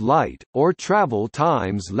speed of light, or travel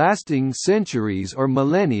times lasting centuries or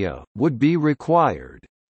millennia, would be required.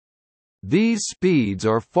 These speeds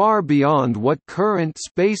are far beyond what current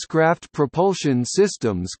spacecraft propulsion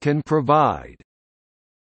systems can provide.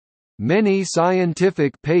 Many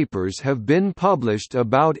scientific papers have been published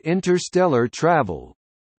about interstellar travel.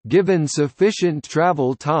 Given sufficient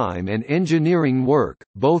travel time and engineering work,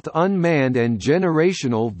 both unmanned and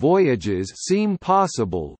generational voyages seem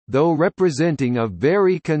possible, though representing a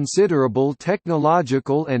very considerable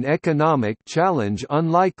technological and economic challenge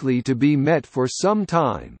unlikely to be met for some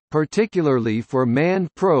time, particularly for manned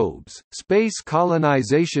probes. Space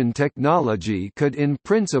colonization technology could in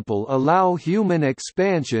principle allow human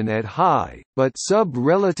expansion at high, but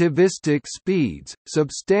sub-relativistic speeds,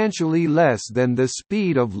 substantially less than the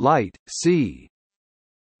speed of light, c.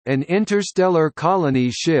 An interstellar colony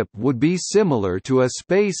ship would be similar to a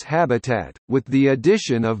space habitat, with the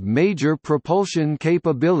addition of major propulsion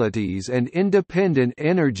capabilities and independent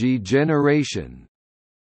energy generation.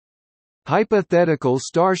 Hypothetical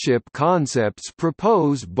starship concepts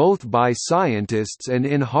proposed both by scientists and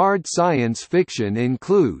in hard science fiction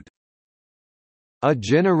include: a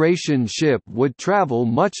generation ship would travel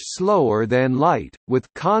much slower than light,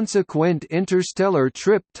 with consequent interstellar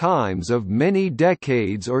trip times of many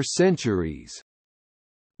decades or centuries.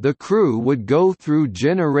 The crew would go through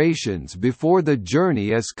generations before the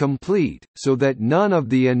journey is complete, so that none of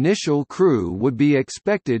the initial crew would be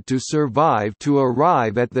expected to survive to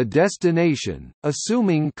arrive at the destination,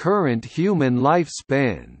 assuming current human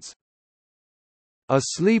lifespans. A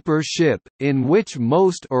sleeper ship, in which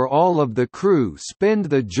most or all of the crew spend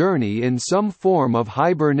the journey in some form of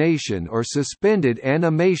hibernation or suspended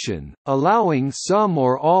animation, allowing some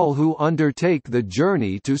or all who undertake the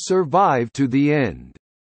journey to survive to the end.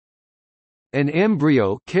 An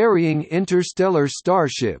embryo-carrying interstellar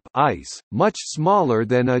starship ICE, much smaller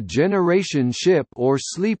than a generation ship or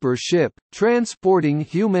sleeper ship, transporting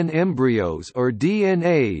human embryos or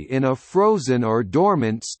DNA in a frozen or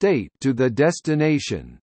dormant state to the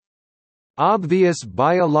destination. Obvious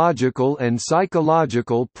biological and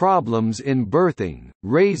psychological problems in birthing,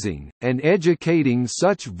 raising, and educating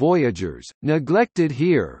such voyagers, neglected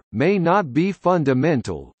here, may not be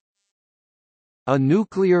fundamental. A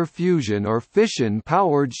nuclear fusion or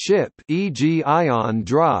fission-powered ship, e.g. ion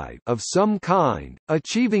drive, of some kind,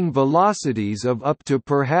 achieving velocities of up to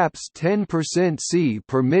perhaps 10% c,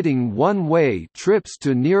 permitting one-way trips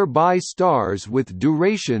to nearby stars with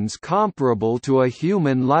durations comparable to a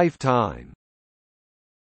human lifetime.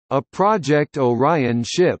 A Project Orion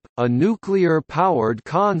ship, a nuclear-powered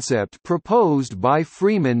concept proposed by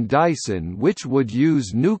Freeman Dyson which would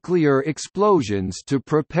use nuclear explosions to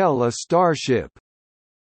propel a starship.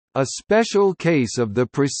 A special case of the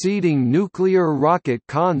preceding nuclear rocket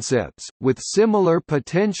concepts, with similar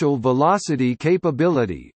potential velocity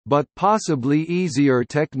capability, but possibly easier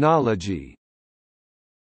technology.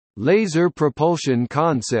 Laser propulsion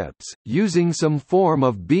concepts, using some form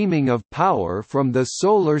of beaming of power from the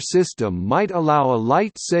Solar System might allow a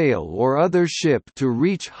light sail or other ship to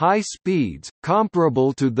reach high speeds,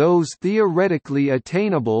 comparable to those theoretically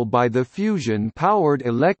attainable by the fusion-powered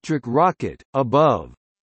electric rocket, above.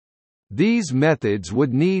 These methods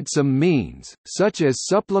would need some means, such as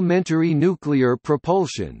supplementary nuclear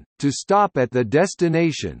propulsion, to stop at the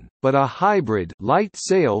destination, but a hybrid light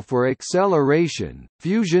sail for acceleration,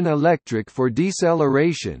 fusion electric for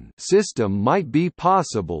deceleration system might be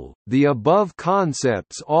possible. The above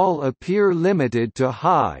concepts all appear limited to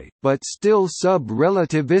high, but still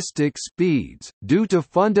sub-relativistic speeds, due to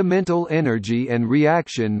fundamental energy and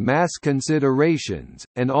reaction mass considerations,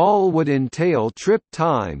 and all would entail trip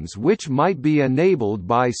times which might be enabled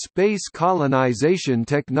by space colonization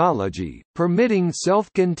technology, permitting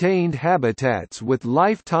self-contained habitats with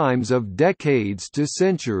lifetimes of decades to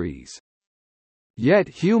centuries. Yet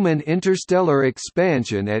human interstellar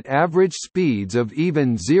expansion at average speeds of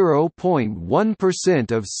even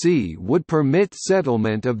 0.1% of c would permit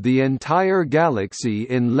settlement of the entire galaxy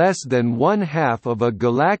in less than one-half of a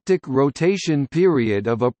galactic rotation period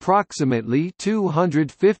of approximately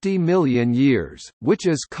 250 million years, which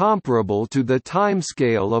is comparable to the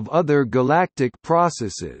timescale of other galactic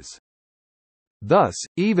processes. Thus,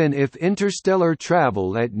 even if interstellar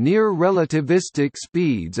travel at near-relativistic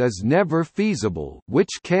speeds is never feasible, which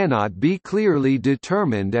cannot be clearly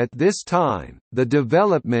determined at this time, the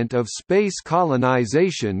development of space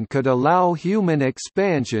colonization could allow human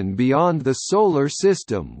expansion beyond the Solar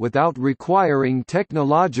System without requiring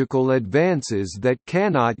technological advances that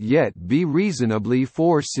cannot yet be reasonably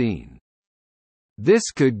foreseen.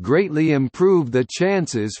 This could greatly improve the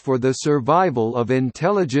chances for the survival of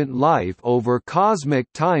intelligent life over cosmic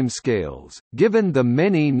timescales, given the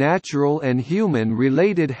many natural and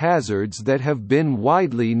human-related hazards that have been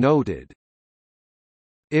widely noted.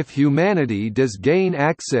 If humanity does gain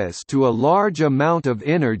access to a large amount of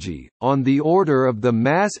energy, on the order of the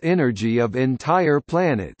mass energy of entire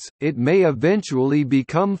planets, it may eventually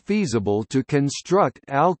become feasible to construct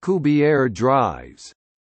Alcubierre drives.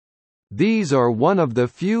 These are one of the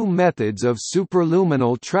few methods of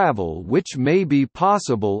superluminal travel which may be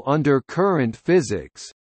possible under current physics.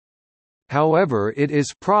 However, it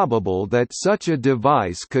is probable that such a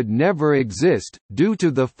device could never exist, due to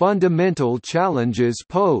the fundamental challenges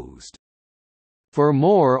posed. For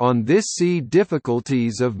more on this, see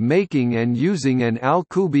difficulties of making and using an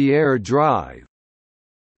Alcubierre drive.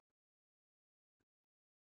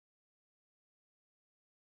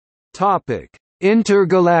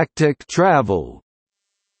 Intergalactic travel.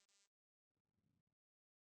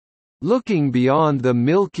 Looking beyond the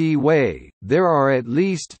Milky Way, there are at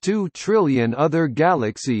least 2 trillion other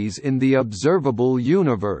galaxies in the observable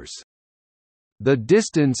universe. The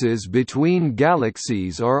distances between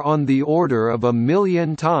galaxies are on the order of 1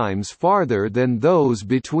 million times farther than those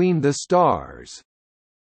between the stars.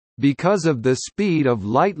 Because of the speed of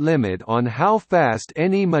light limit on how fast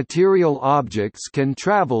any material objects can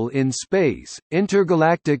travel in space,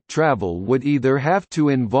 intergalactic travel would either have to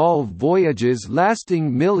involve voyages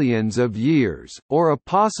lasting millions of years, or a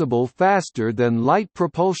possible faster-than-light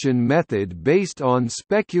propulsion method based on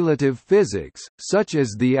speculative physics, such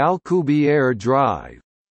as the Alcubierre drive.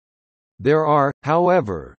 There are,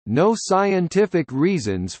 however, no scientific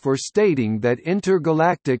reasons for stating that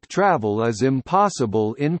intergalactic travel is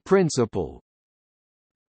impossible in principle.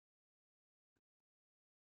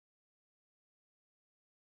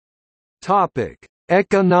 Topic: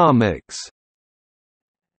 Economics.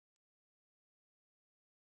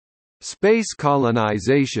 Space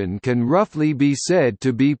colonization can roughly be said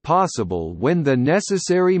to be possible when the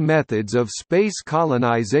necessary methods of space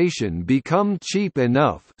colonization become cheap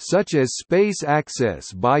enough, such as space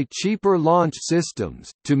access by cheaper launch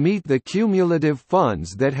systems, to meet the cumulative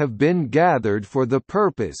funds that have been gathered for the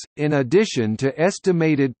purpose, in addition to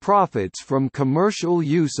estimated profits from commercial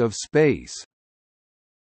use of space.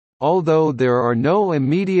 Although there are no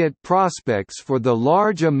immediate prospects for the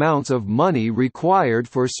large amounts of money required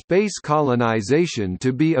for space colonization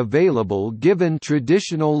to be available given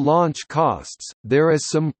traditional launch costs, there is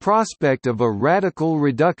some prospect of a radical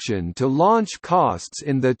reduction to launch costs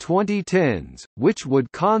in the 2010s, which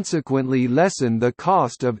would consequently lessen the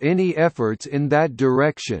cost of any efforts in that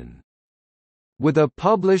direction. With a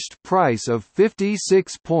published price of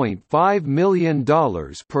 $56.5 million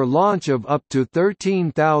per launch of up to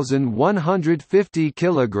 13,150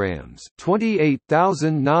 kilograms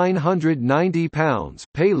 (28,990 pounds)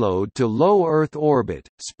 payload to low Earth orbit,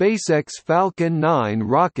 SpaceX Falcon 9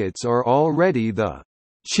 rockets are already the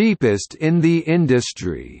cheapest in the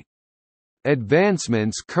industry.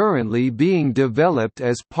 Advancements currently being developed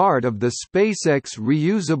as part of the SpaceX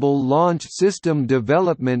Reusable Launch System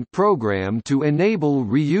Development Program to enable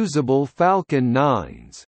reusable Falcon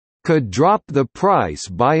 9s could drop the price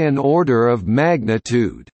by an order of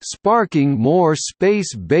magnitude, sparking more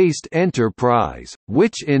space-based enterprise,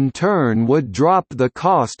 which in turn would drop the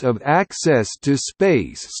cost of access to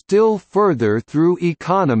space still further through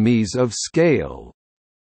economies of scale.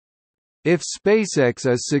 If SpaceX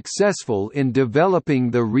is successful in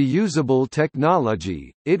developing the reusable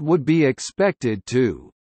technology, it would be expected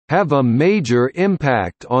to have a major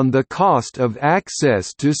impact on the cost of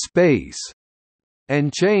access to space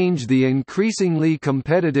and change the increasingly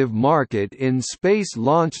competitive market in space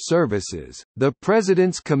launch services. The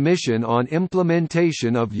President's Commission on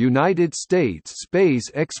Implementation of United States Space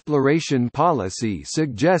Exploration Policy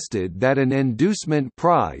suggested that an inducement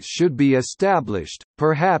prize should be established,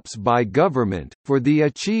 perhaps by government, for the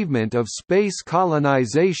achievement of space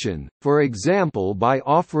colonization, for example by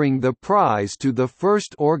offering the prize to the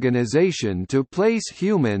first organization to place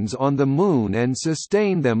humans on the Moon and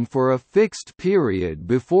sustain them for a fixed period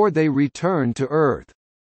before they return to Earth.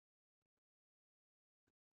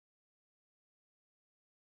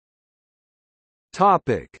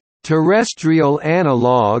 Topic: Terrestrial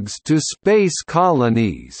analogues to space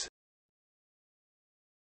colonies.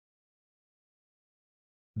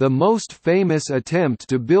 The most famous attempt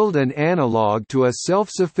to build an analogue to a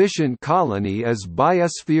self-sufficient colony is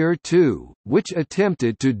Biosphere 2, which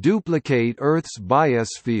attempted to duplicate Earth's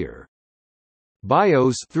biosphere.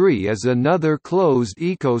 BIOS 3 is another closed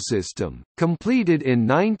ecosystem, completed in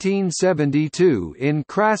 1972 in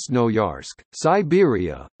Krasnoyarsk,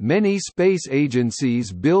 Siberia. Many space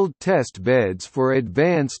agencies build test beds for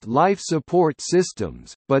advanced life support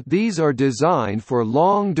systems, but these are designed for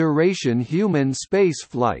long-duration human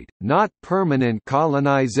spaceflight, not permanent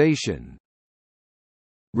colonization.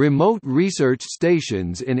 Remote research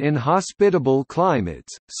stations in inhospitable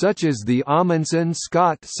climates, such as the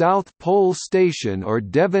Amundsen-Scott South Pole Station or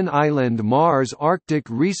Devon Island Mars Arctic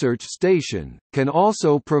Research Station, can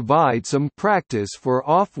also provide some practice for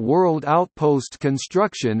off-world outpost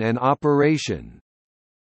construction and operation.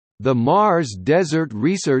 The Mars Desert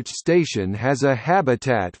Research Station has a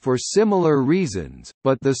habitat for similar reasons,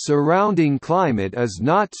 but the surrounding climate is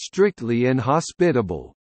not strictly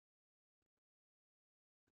inhospitable.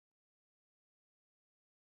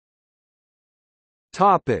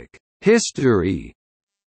 History.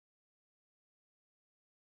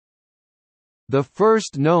 The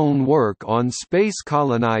first known work on space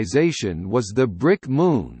colonization was The Brick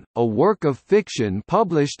Moon, a work of fiction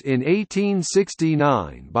published in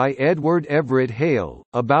 1869 by Edward Everett Hale,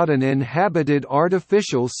 about an inhabited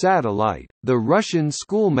artificial satellite. The Russian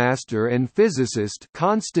schoolmaster and physicist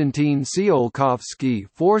Konstantin Tsiolkovsky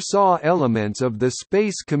foresaw elements of the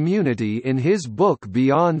space community in his book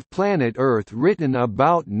Beyond Planet Earth, written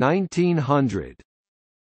about 1900.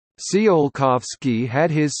 Tsiolkovsky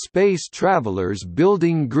had his space travelers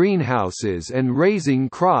building greenhouses and raising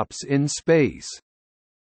crops in space.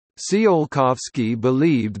 Tsiolkovsky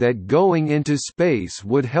believed that going into space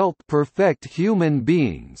would help perfect human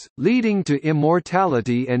beings, leading to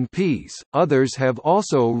immortality and peace. Others have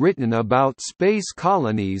also written about space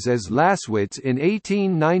colonies, as Laswitz in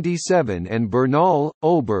 1897 and Bernal,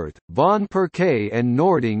 Oberth, von Perkay and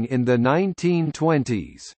Nording in the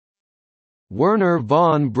 1920s. Werner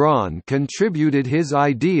von Braun contributed his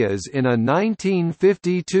ideas in a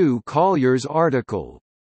 1952 Collier's article.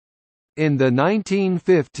 In the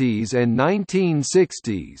 1950s and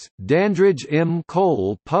 1960s, Dandridge M.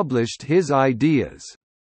 Cole published his ideas.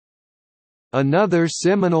 Another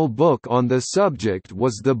seminal book on the subject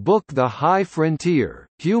was the book The High Frontier: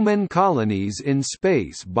 Human Colonies in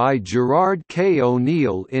Space by Gerard K.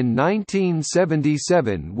 O'Neill in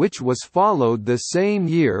 1977, which was followed the same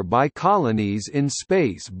year by Colonies in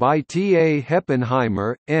Space by T. A.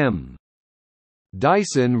 Heppenheimer, M.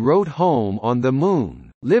 Dyson wrote Home on the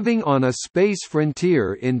Moon, Living on a Space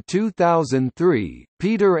Frontier in 2003,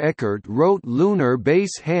 Peter Eckert wrote Lunar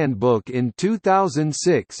Base Handbook in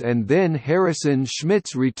 2006, and then Harrison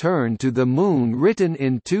Schmidt's Return to the Moon written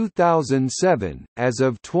in 2007. As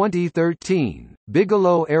of 2013,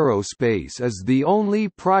 Bigelow Aerospace is the only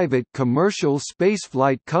private commercial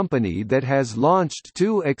spaceflight company that has launched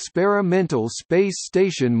 2 experimental space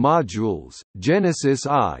station modules, Genesis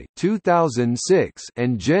I 2006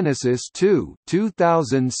 and Genesis II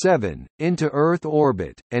 2007, into Earth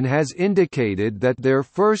orbit, and has indicated that their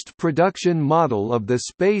first production model of the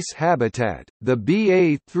space habitat, the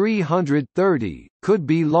BA-330, could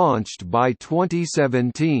be launched by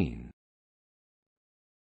 2017.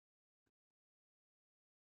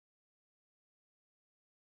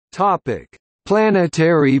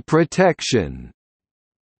 Planetary protection.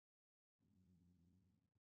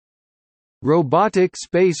 Robotic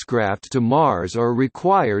spacecraft to Mars are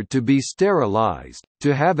required to be sterilized,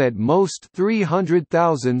 to have at most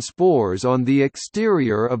 300,000 spores on the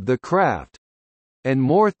exterior of the craft, and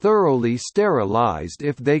more thoroughly sterilized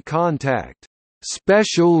if they contact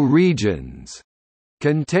special regions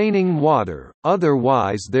containing water,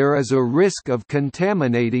 otherwise there is a risk of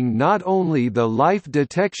contaminating not only the life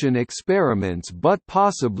detection experiments but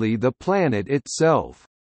possibly the planet itself.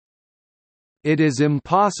 It is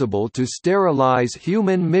impossible to sterilize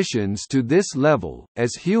human missions to this level,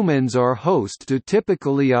 as humans are host to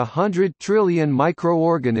typically 100 trillion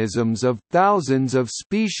microorganisms of thousands of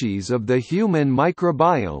species of the human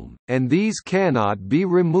microbiome, and these cannot be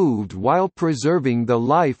removed while preserving the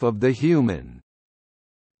life of the human.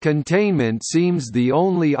 Containment seems the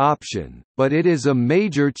only option, but it is a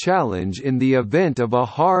major challenge in the event of a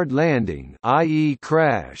hard landing, i.e.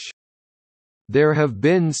 crash. There have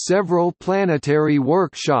been several planetary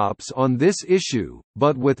workshops on this issue,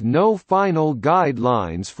 but with no final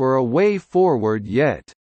guidelines for a way forward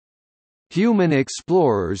yet. Human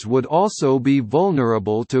explorers would also be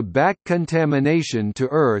vulnerable to back contamination to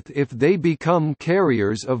Earth if they become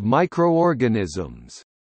carriers of microorganisms.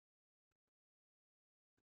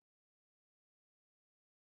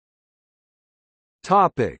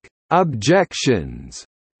 Objections.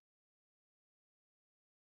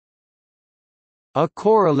 A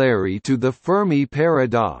corollary to the Fermi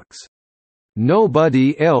paradox,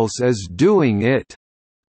 "Nobody else is doing it,"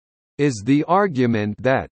 is the argument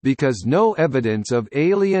that, because no evidence of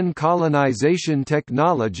alien colonization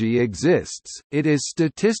technology exists, it is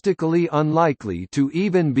statistically unlikely to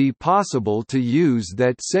even be possible to use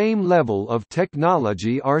that same level of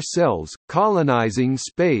technology ourselves. Colonizing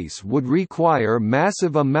space would require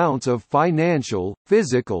massive amounts of financial,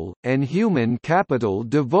 physical, and human capital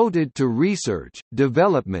devoted to research,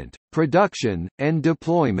 development, production, and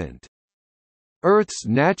deployment. Earth's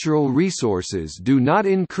natural resources do not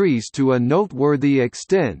increase to a noteworthy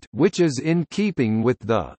extent, which is in keeping with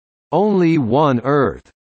the "only one Earth"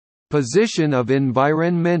 position of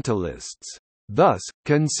environmentalists. Thus,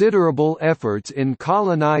 considerable efforts in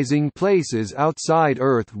colonizing places outside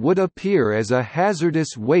Earth would appear as a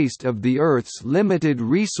hazardous waste of the Earth's limited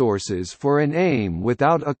resources for an aim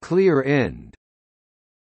without a clear end.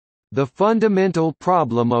 The fundamental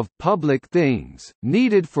problem of public things,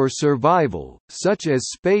 needed for survival, such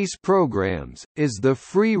as space programs, is the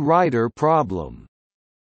free rider problem.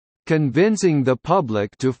 Convincing the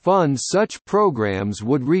public to fund such programs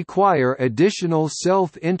would require additional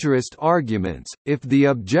self-interest arguments. If the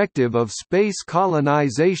objective of space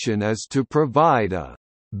colonization is to provide a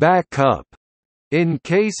backup in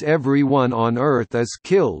case everyone on Earth is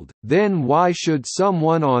killed, then why should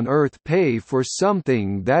someone on Earth pay for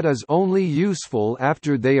something that is only useful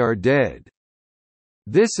after they are dead?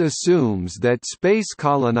 This assumes that space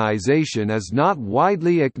colonization is not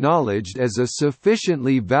widely acknowledged as a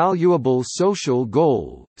sufficiently valuable social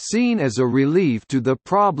goal, seen as a relief to the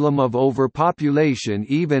problem of overpopulation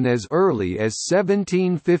even as early as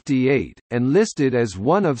 1758, and listed as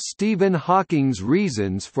one of Stephen Hawking's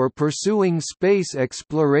reasons for pursuing space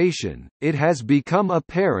exploration. It has become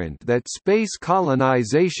apparent that space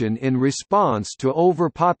colonization in response to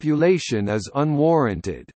overpopulation is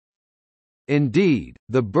unwarranted. Indeed,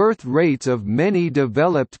 the birth rates of many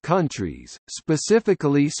developed countries,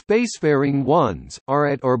 specifically spacefaring ones, are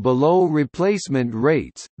at or below replacement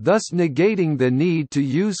rates, thus negating the need to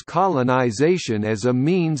use colonization as a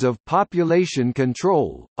means of population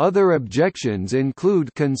control. Other objections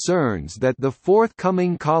include concerns that the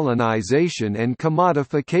forthcoming colonization and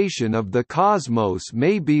commodification of the cosmos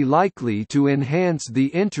may be likely to enhance the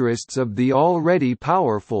interests of the already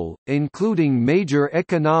powerful, including major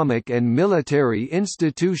economic and military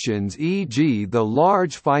institutions, e.g. the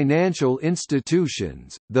large financial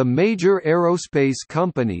institutions, the major aerospace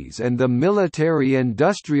companies and the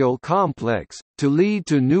military-industrial complex, to lead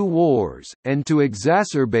to new wars, and to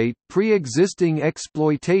exacerbate pre-existing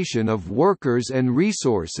exploitation of workers and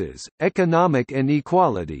resources, economic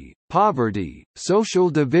inequality, poverty, social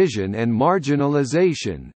division and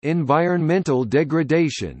marginalization, environmental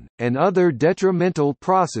degradation, and other detrimental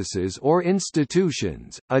processes or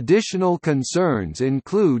institutions. Additional concerns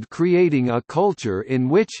include creating a culture in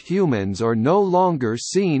which humans are no longer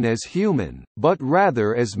seen as human, but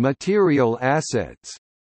rather as material assets.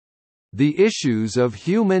 The issues of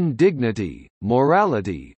human dignity,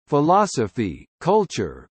 morality, philosophy,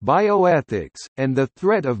 culture, bioethics, and the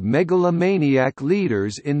threat of megalomaniac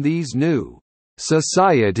leaders in these new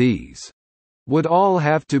societies would all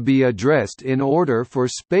have to be addressed in order for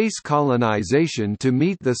space colonization to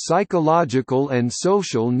meet the psychological and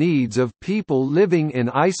social needs of people living in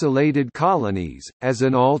isolated colonies. As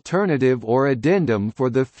an alternative or addendum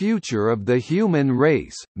for the future of the human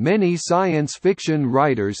race, many science fiction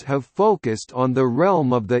writers have focused on the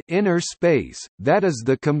realm of the inner space, that is,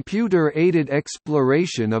 the computer-aided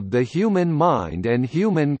exploration of the human mind and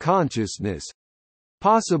human consciousness,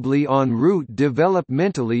 possibly en route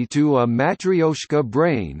developmentally to a Matryoshka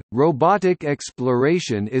brain. Robotic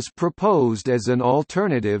exploration is proposed as an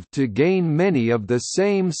alternative to gain many of the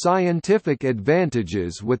same scientific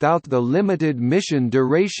advantages without the limited mission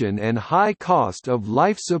duration and high cost of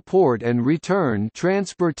life support and return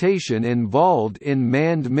transportation involved in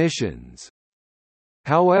manned missions.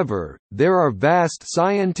 However, there are vast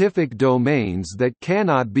scientific domains that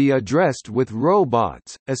cannot be addressed with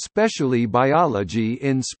robots, especially biology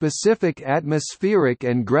in specific atmospheric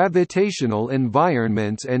and gravitational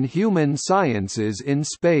environments and human sciences in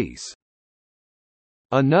space.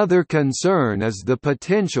 Another concern is the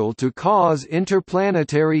potential to cause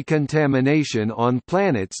interplanetary contamination on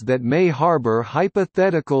planets that may harbor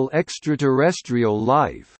hypothetical extraterrestrial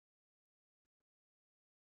life.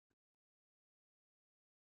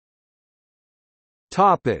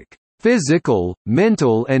 Physical,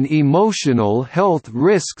 mental and emotional health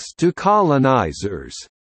risks to colonizers.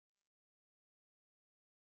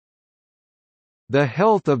 The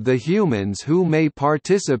health of the humans who may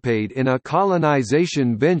participate in a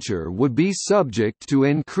colonization venture would be subject to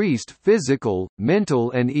increased physical,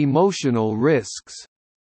 mental and emotional risks.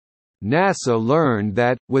 NASA learned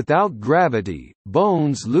that, without gravity,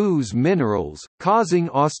 bones lose minerals, causing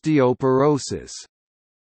osteoporosis.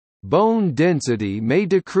 Bone density may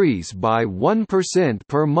decrease by 1%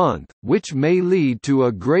 per month, which may lead to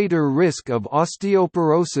a greater risk of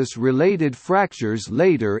osteoporosis-related fractures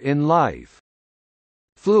later in life.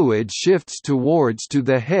 Fluid shifts towards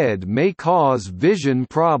the head may cause vision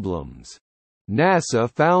problems. NASA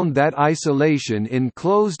found that isolation in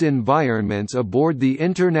closed environments aboard the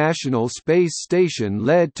International Space Station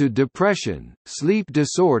led to depression, sleep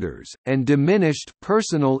disorders, and diminished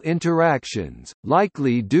personal interactions,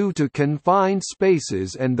 likely due to confined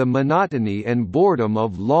spaces and the monotony and boredom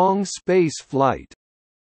of long space flight.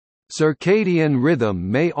 Circadian rhythm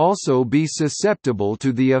may also be susceptible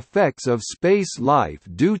to the effects of space life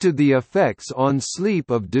due to the effects on sleep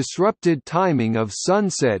of disrupted timing of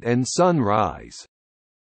sunset and sunrise.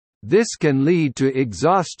 This can lead to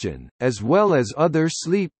exhaustion, as well as other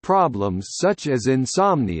sleep problems such as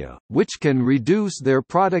insomnia, which can reduce their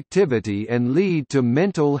productivity and lead to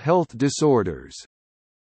mental health disorders.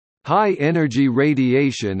 High-energy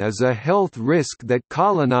radiation is a health risk that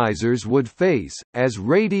colonizers would face, as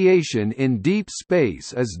radiation in deep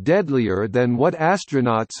space is deadlier than what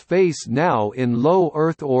astronauts face now in low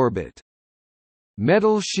Earth orbit.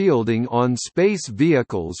 Metal shielding on space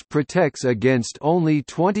vehicles protects against only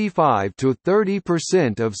 25 to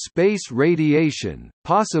 30% of space radiation,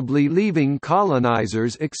 possibly leaving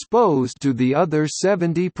colonizers exposed to the other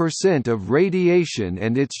 70% of radiation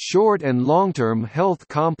and its short- and long-term health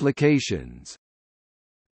complications.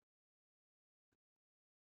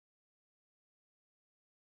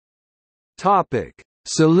 Topic: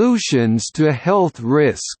 Solutions to health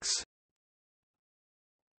risks.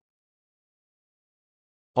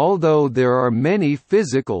 Although there are many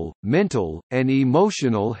physical, mental, and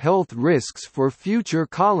emotional health risks for future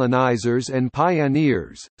colonizers and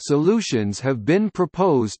pioneers, solutions have been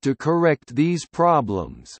proposed to correct these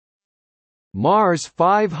problems. Mars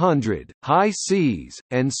 500, High Seas,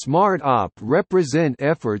 and SmartOp represent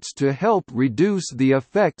efforts to help reduce the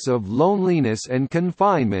effects of loneliness and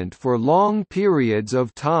confinement for long periods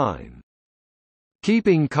of time.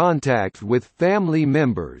 Keeping contact with family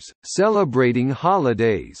members, celebrating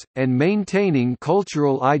holidays, and maintaining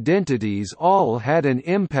cultural identities all had an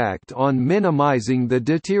impact on minimizing the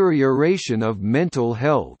deterioration of mental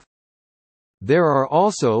health. There are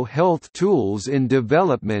also health tools in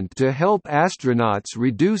development to help astronauts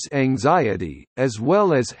reduce anxiety, as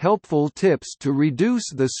well as helpful tips to reduce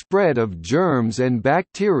the spread of germs and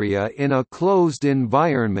bacteria in a closed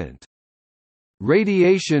environment.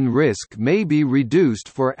 Radiation risk may be reduced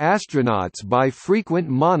for astronauts by frequent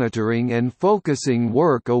monitoring and focusing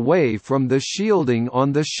work away from the shielding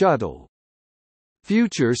on the shuttle.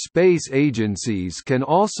 Future space agencies can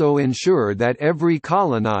also ensure that every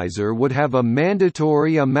colonizer would have a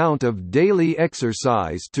mandatory amount of daily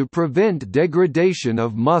exercise to prevent degradation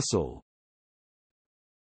of muscle.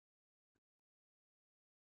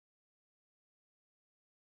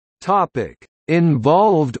 Topic: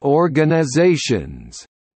 Involved organizations.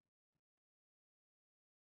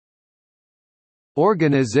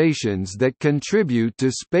 Organizations that contribute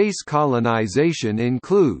to space colonization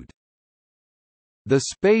include: the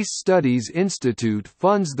Space Studies Institute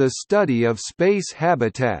funds the study of space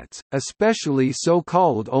habitats, especially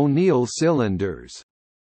so-called O'Neill cylinders.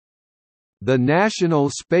 The National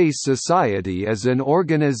Space Society is an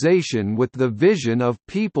organization with the vision of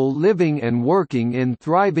people living and working in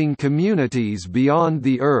thriving communities beyond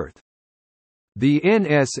the Earth. The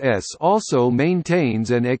NSS also maintains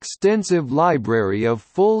an extensive library of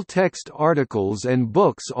full-text articles and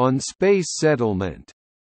books on space settlement.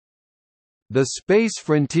 The Space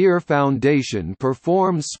Frontier Foundation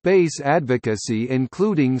performs space advocacy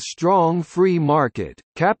including strong free market,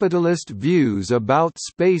 capitalist views about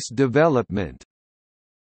space development.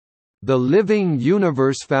 The Living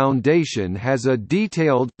Universe Foundation has a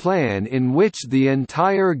detailed plan in which the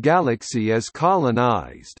entire galaxy is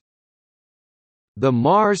colonized. The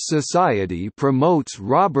Mars Society promotes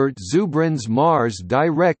Robert Zubrin's Mars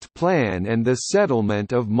Direct Plan and the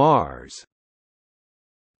settlement of Mars.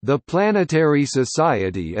 The Planetary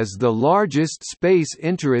Society is the largest space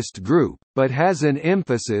interest group, but has an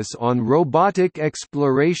emphasis on robotic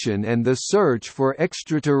exploration and the search for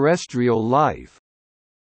extraterrestrial life.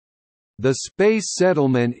 The Space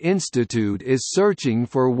Settlement Institute is searching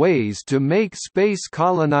for ways to make space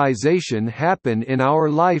colonization happen in our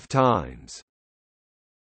lifetimes.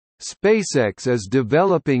 SpaceX is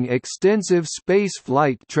developing extensive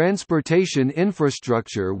spaceflight transportation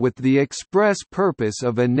infrastructure with the express purpose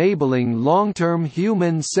of enabling long-term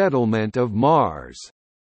human settlement of Mars.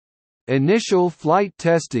 Initial flight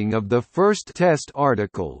testing of the first test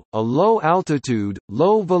article, a low-altitude,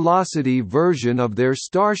 low-velocity version of their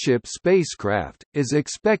Starship spacecraft, is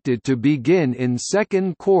expected to begin in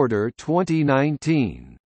second quarter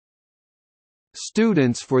 2019.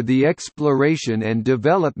 Students for the Exploration and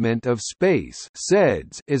Development of Space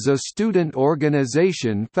 (SEDS) is a student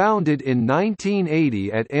organization founded in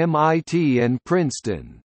 1980 at MIT and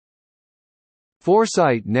Princeton.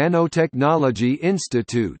 Foresight Nanotechnology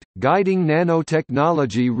Institute, guiding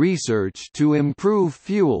nanotechnology research to improve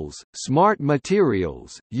fuels, smart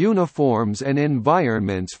materials, uniforms and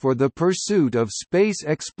environments for the pursuit of space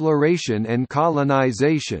exploration and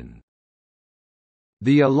colonization.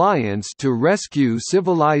 The Alliance to Rescue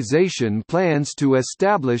Civilization plans to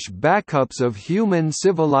establish backups of human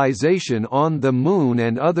civilization on the Moon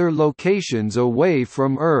and other locations away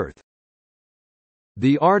from Earth.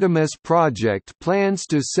 The Artemis project plans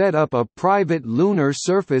to set up a private lunar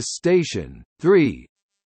surface station. 3.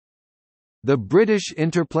 The British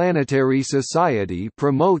Interplanetary Society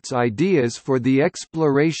promotes ideas for the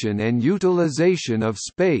exploration and utilization of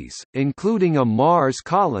space, including a Mars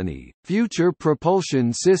colony, future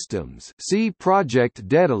propulsion systems, see Project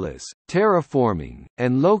Daedalus, terraforming,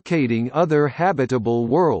 and locating other habitable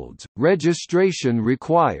worlds. Registration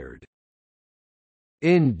required.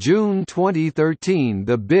 In June 2013,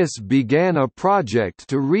 the BIS began a project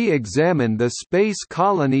to re-examine the space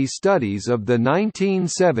colony studies of the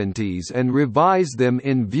 1970s and revise them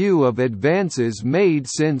in view of advances made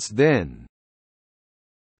since then.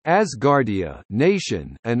 Asgardia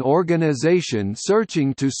Nation, an organization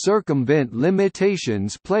searching to circumvent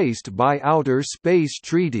limitations placed by Outer Space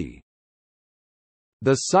Treaty.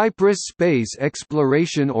 The Cyprus Space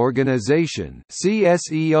Exploration Organization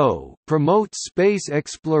 (CSEO) promotes space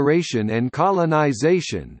exploration and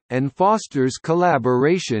colonization, and fosters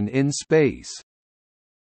collaboration in space.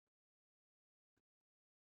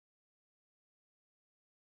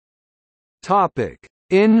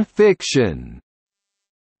 In fiction.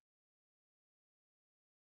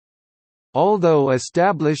 Although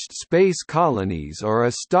established space colonies are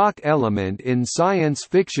a stock element in science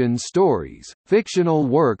fiction stories, fictional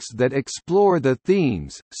works that explore the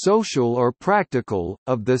themes, social or practical,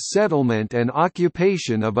 of the settlement and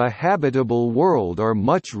occupation of a habitable world are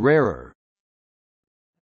much rarer.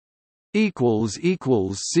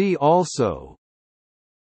 See also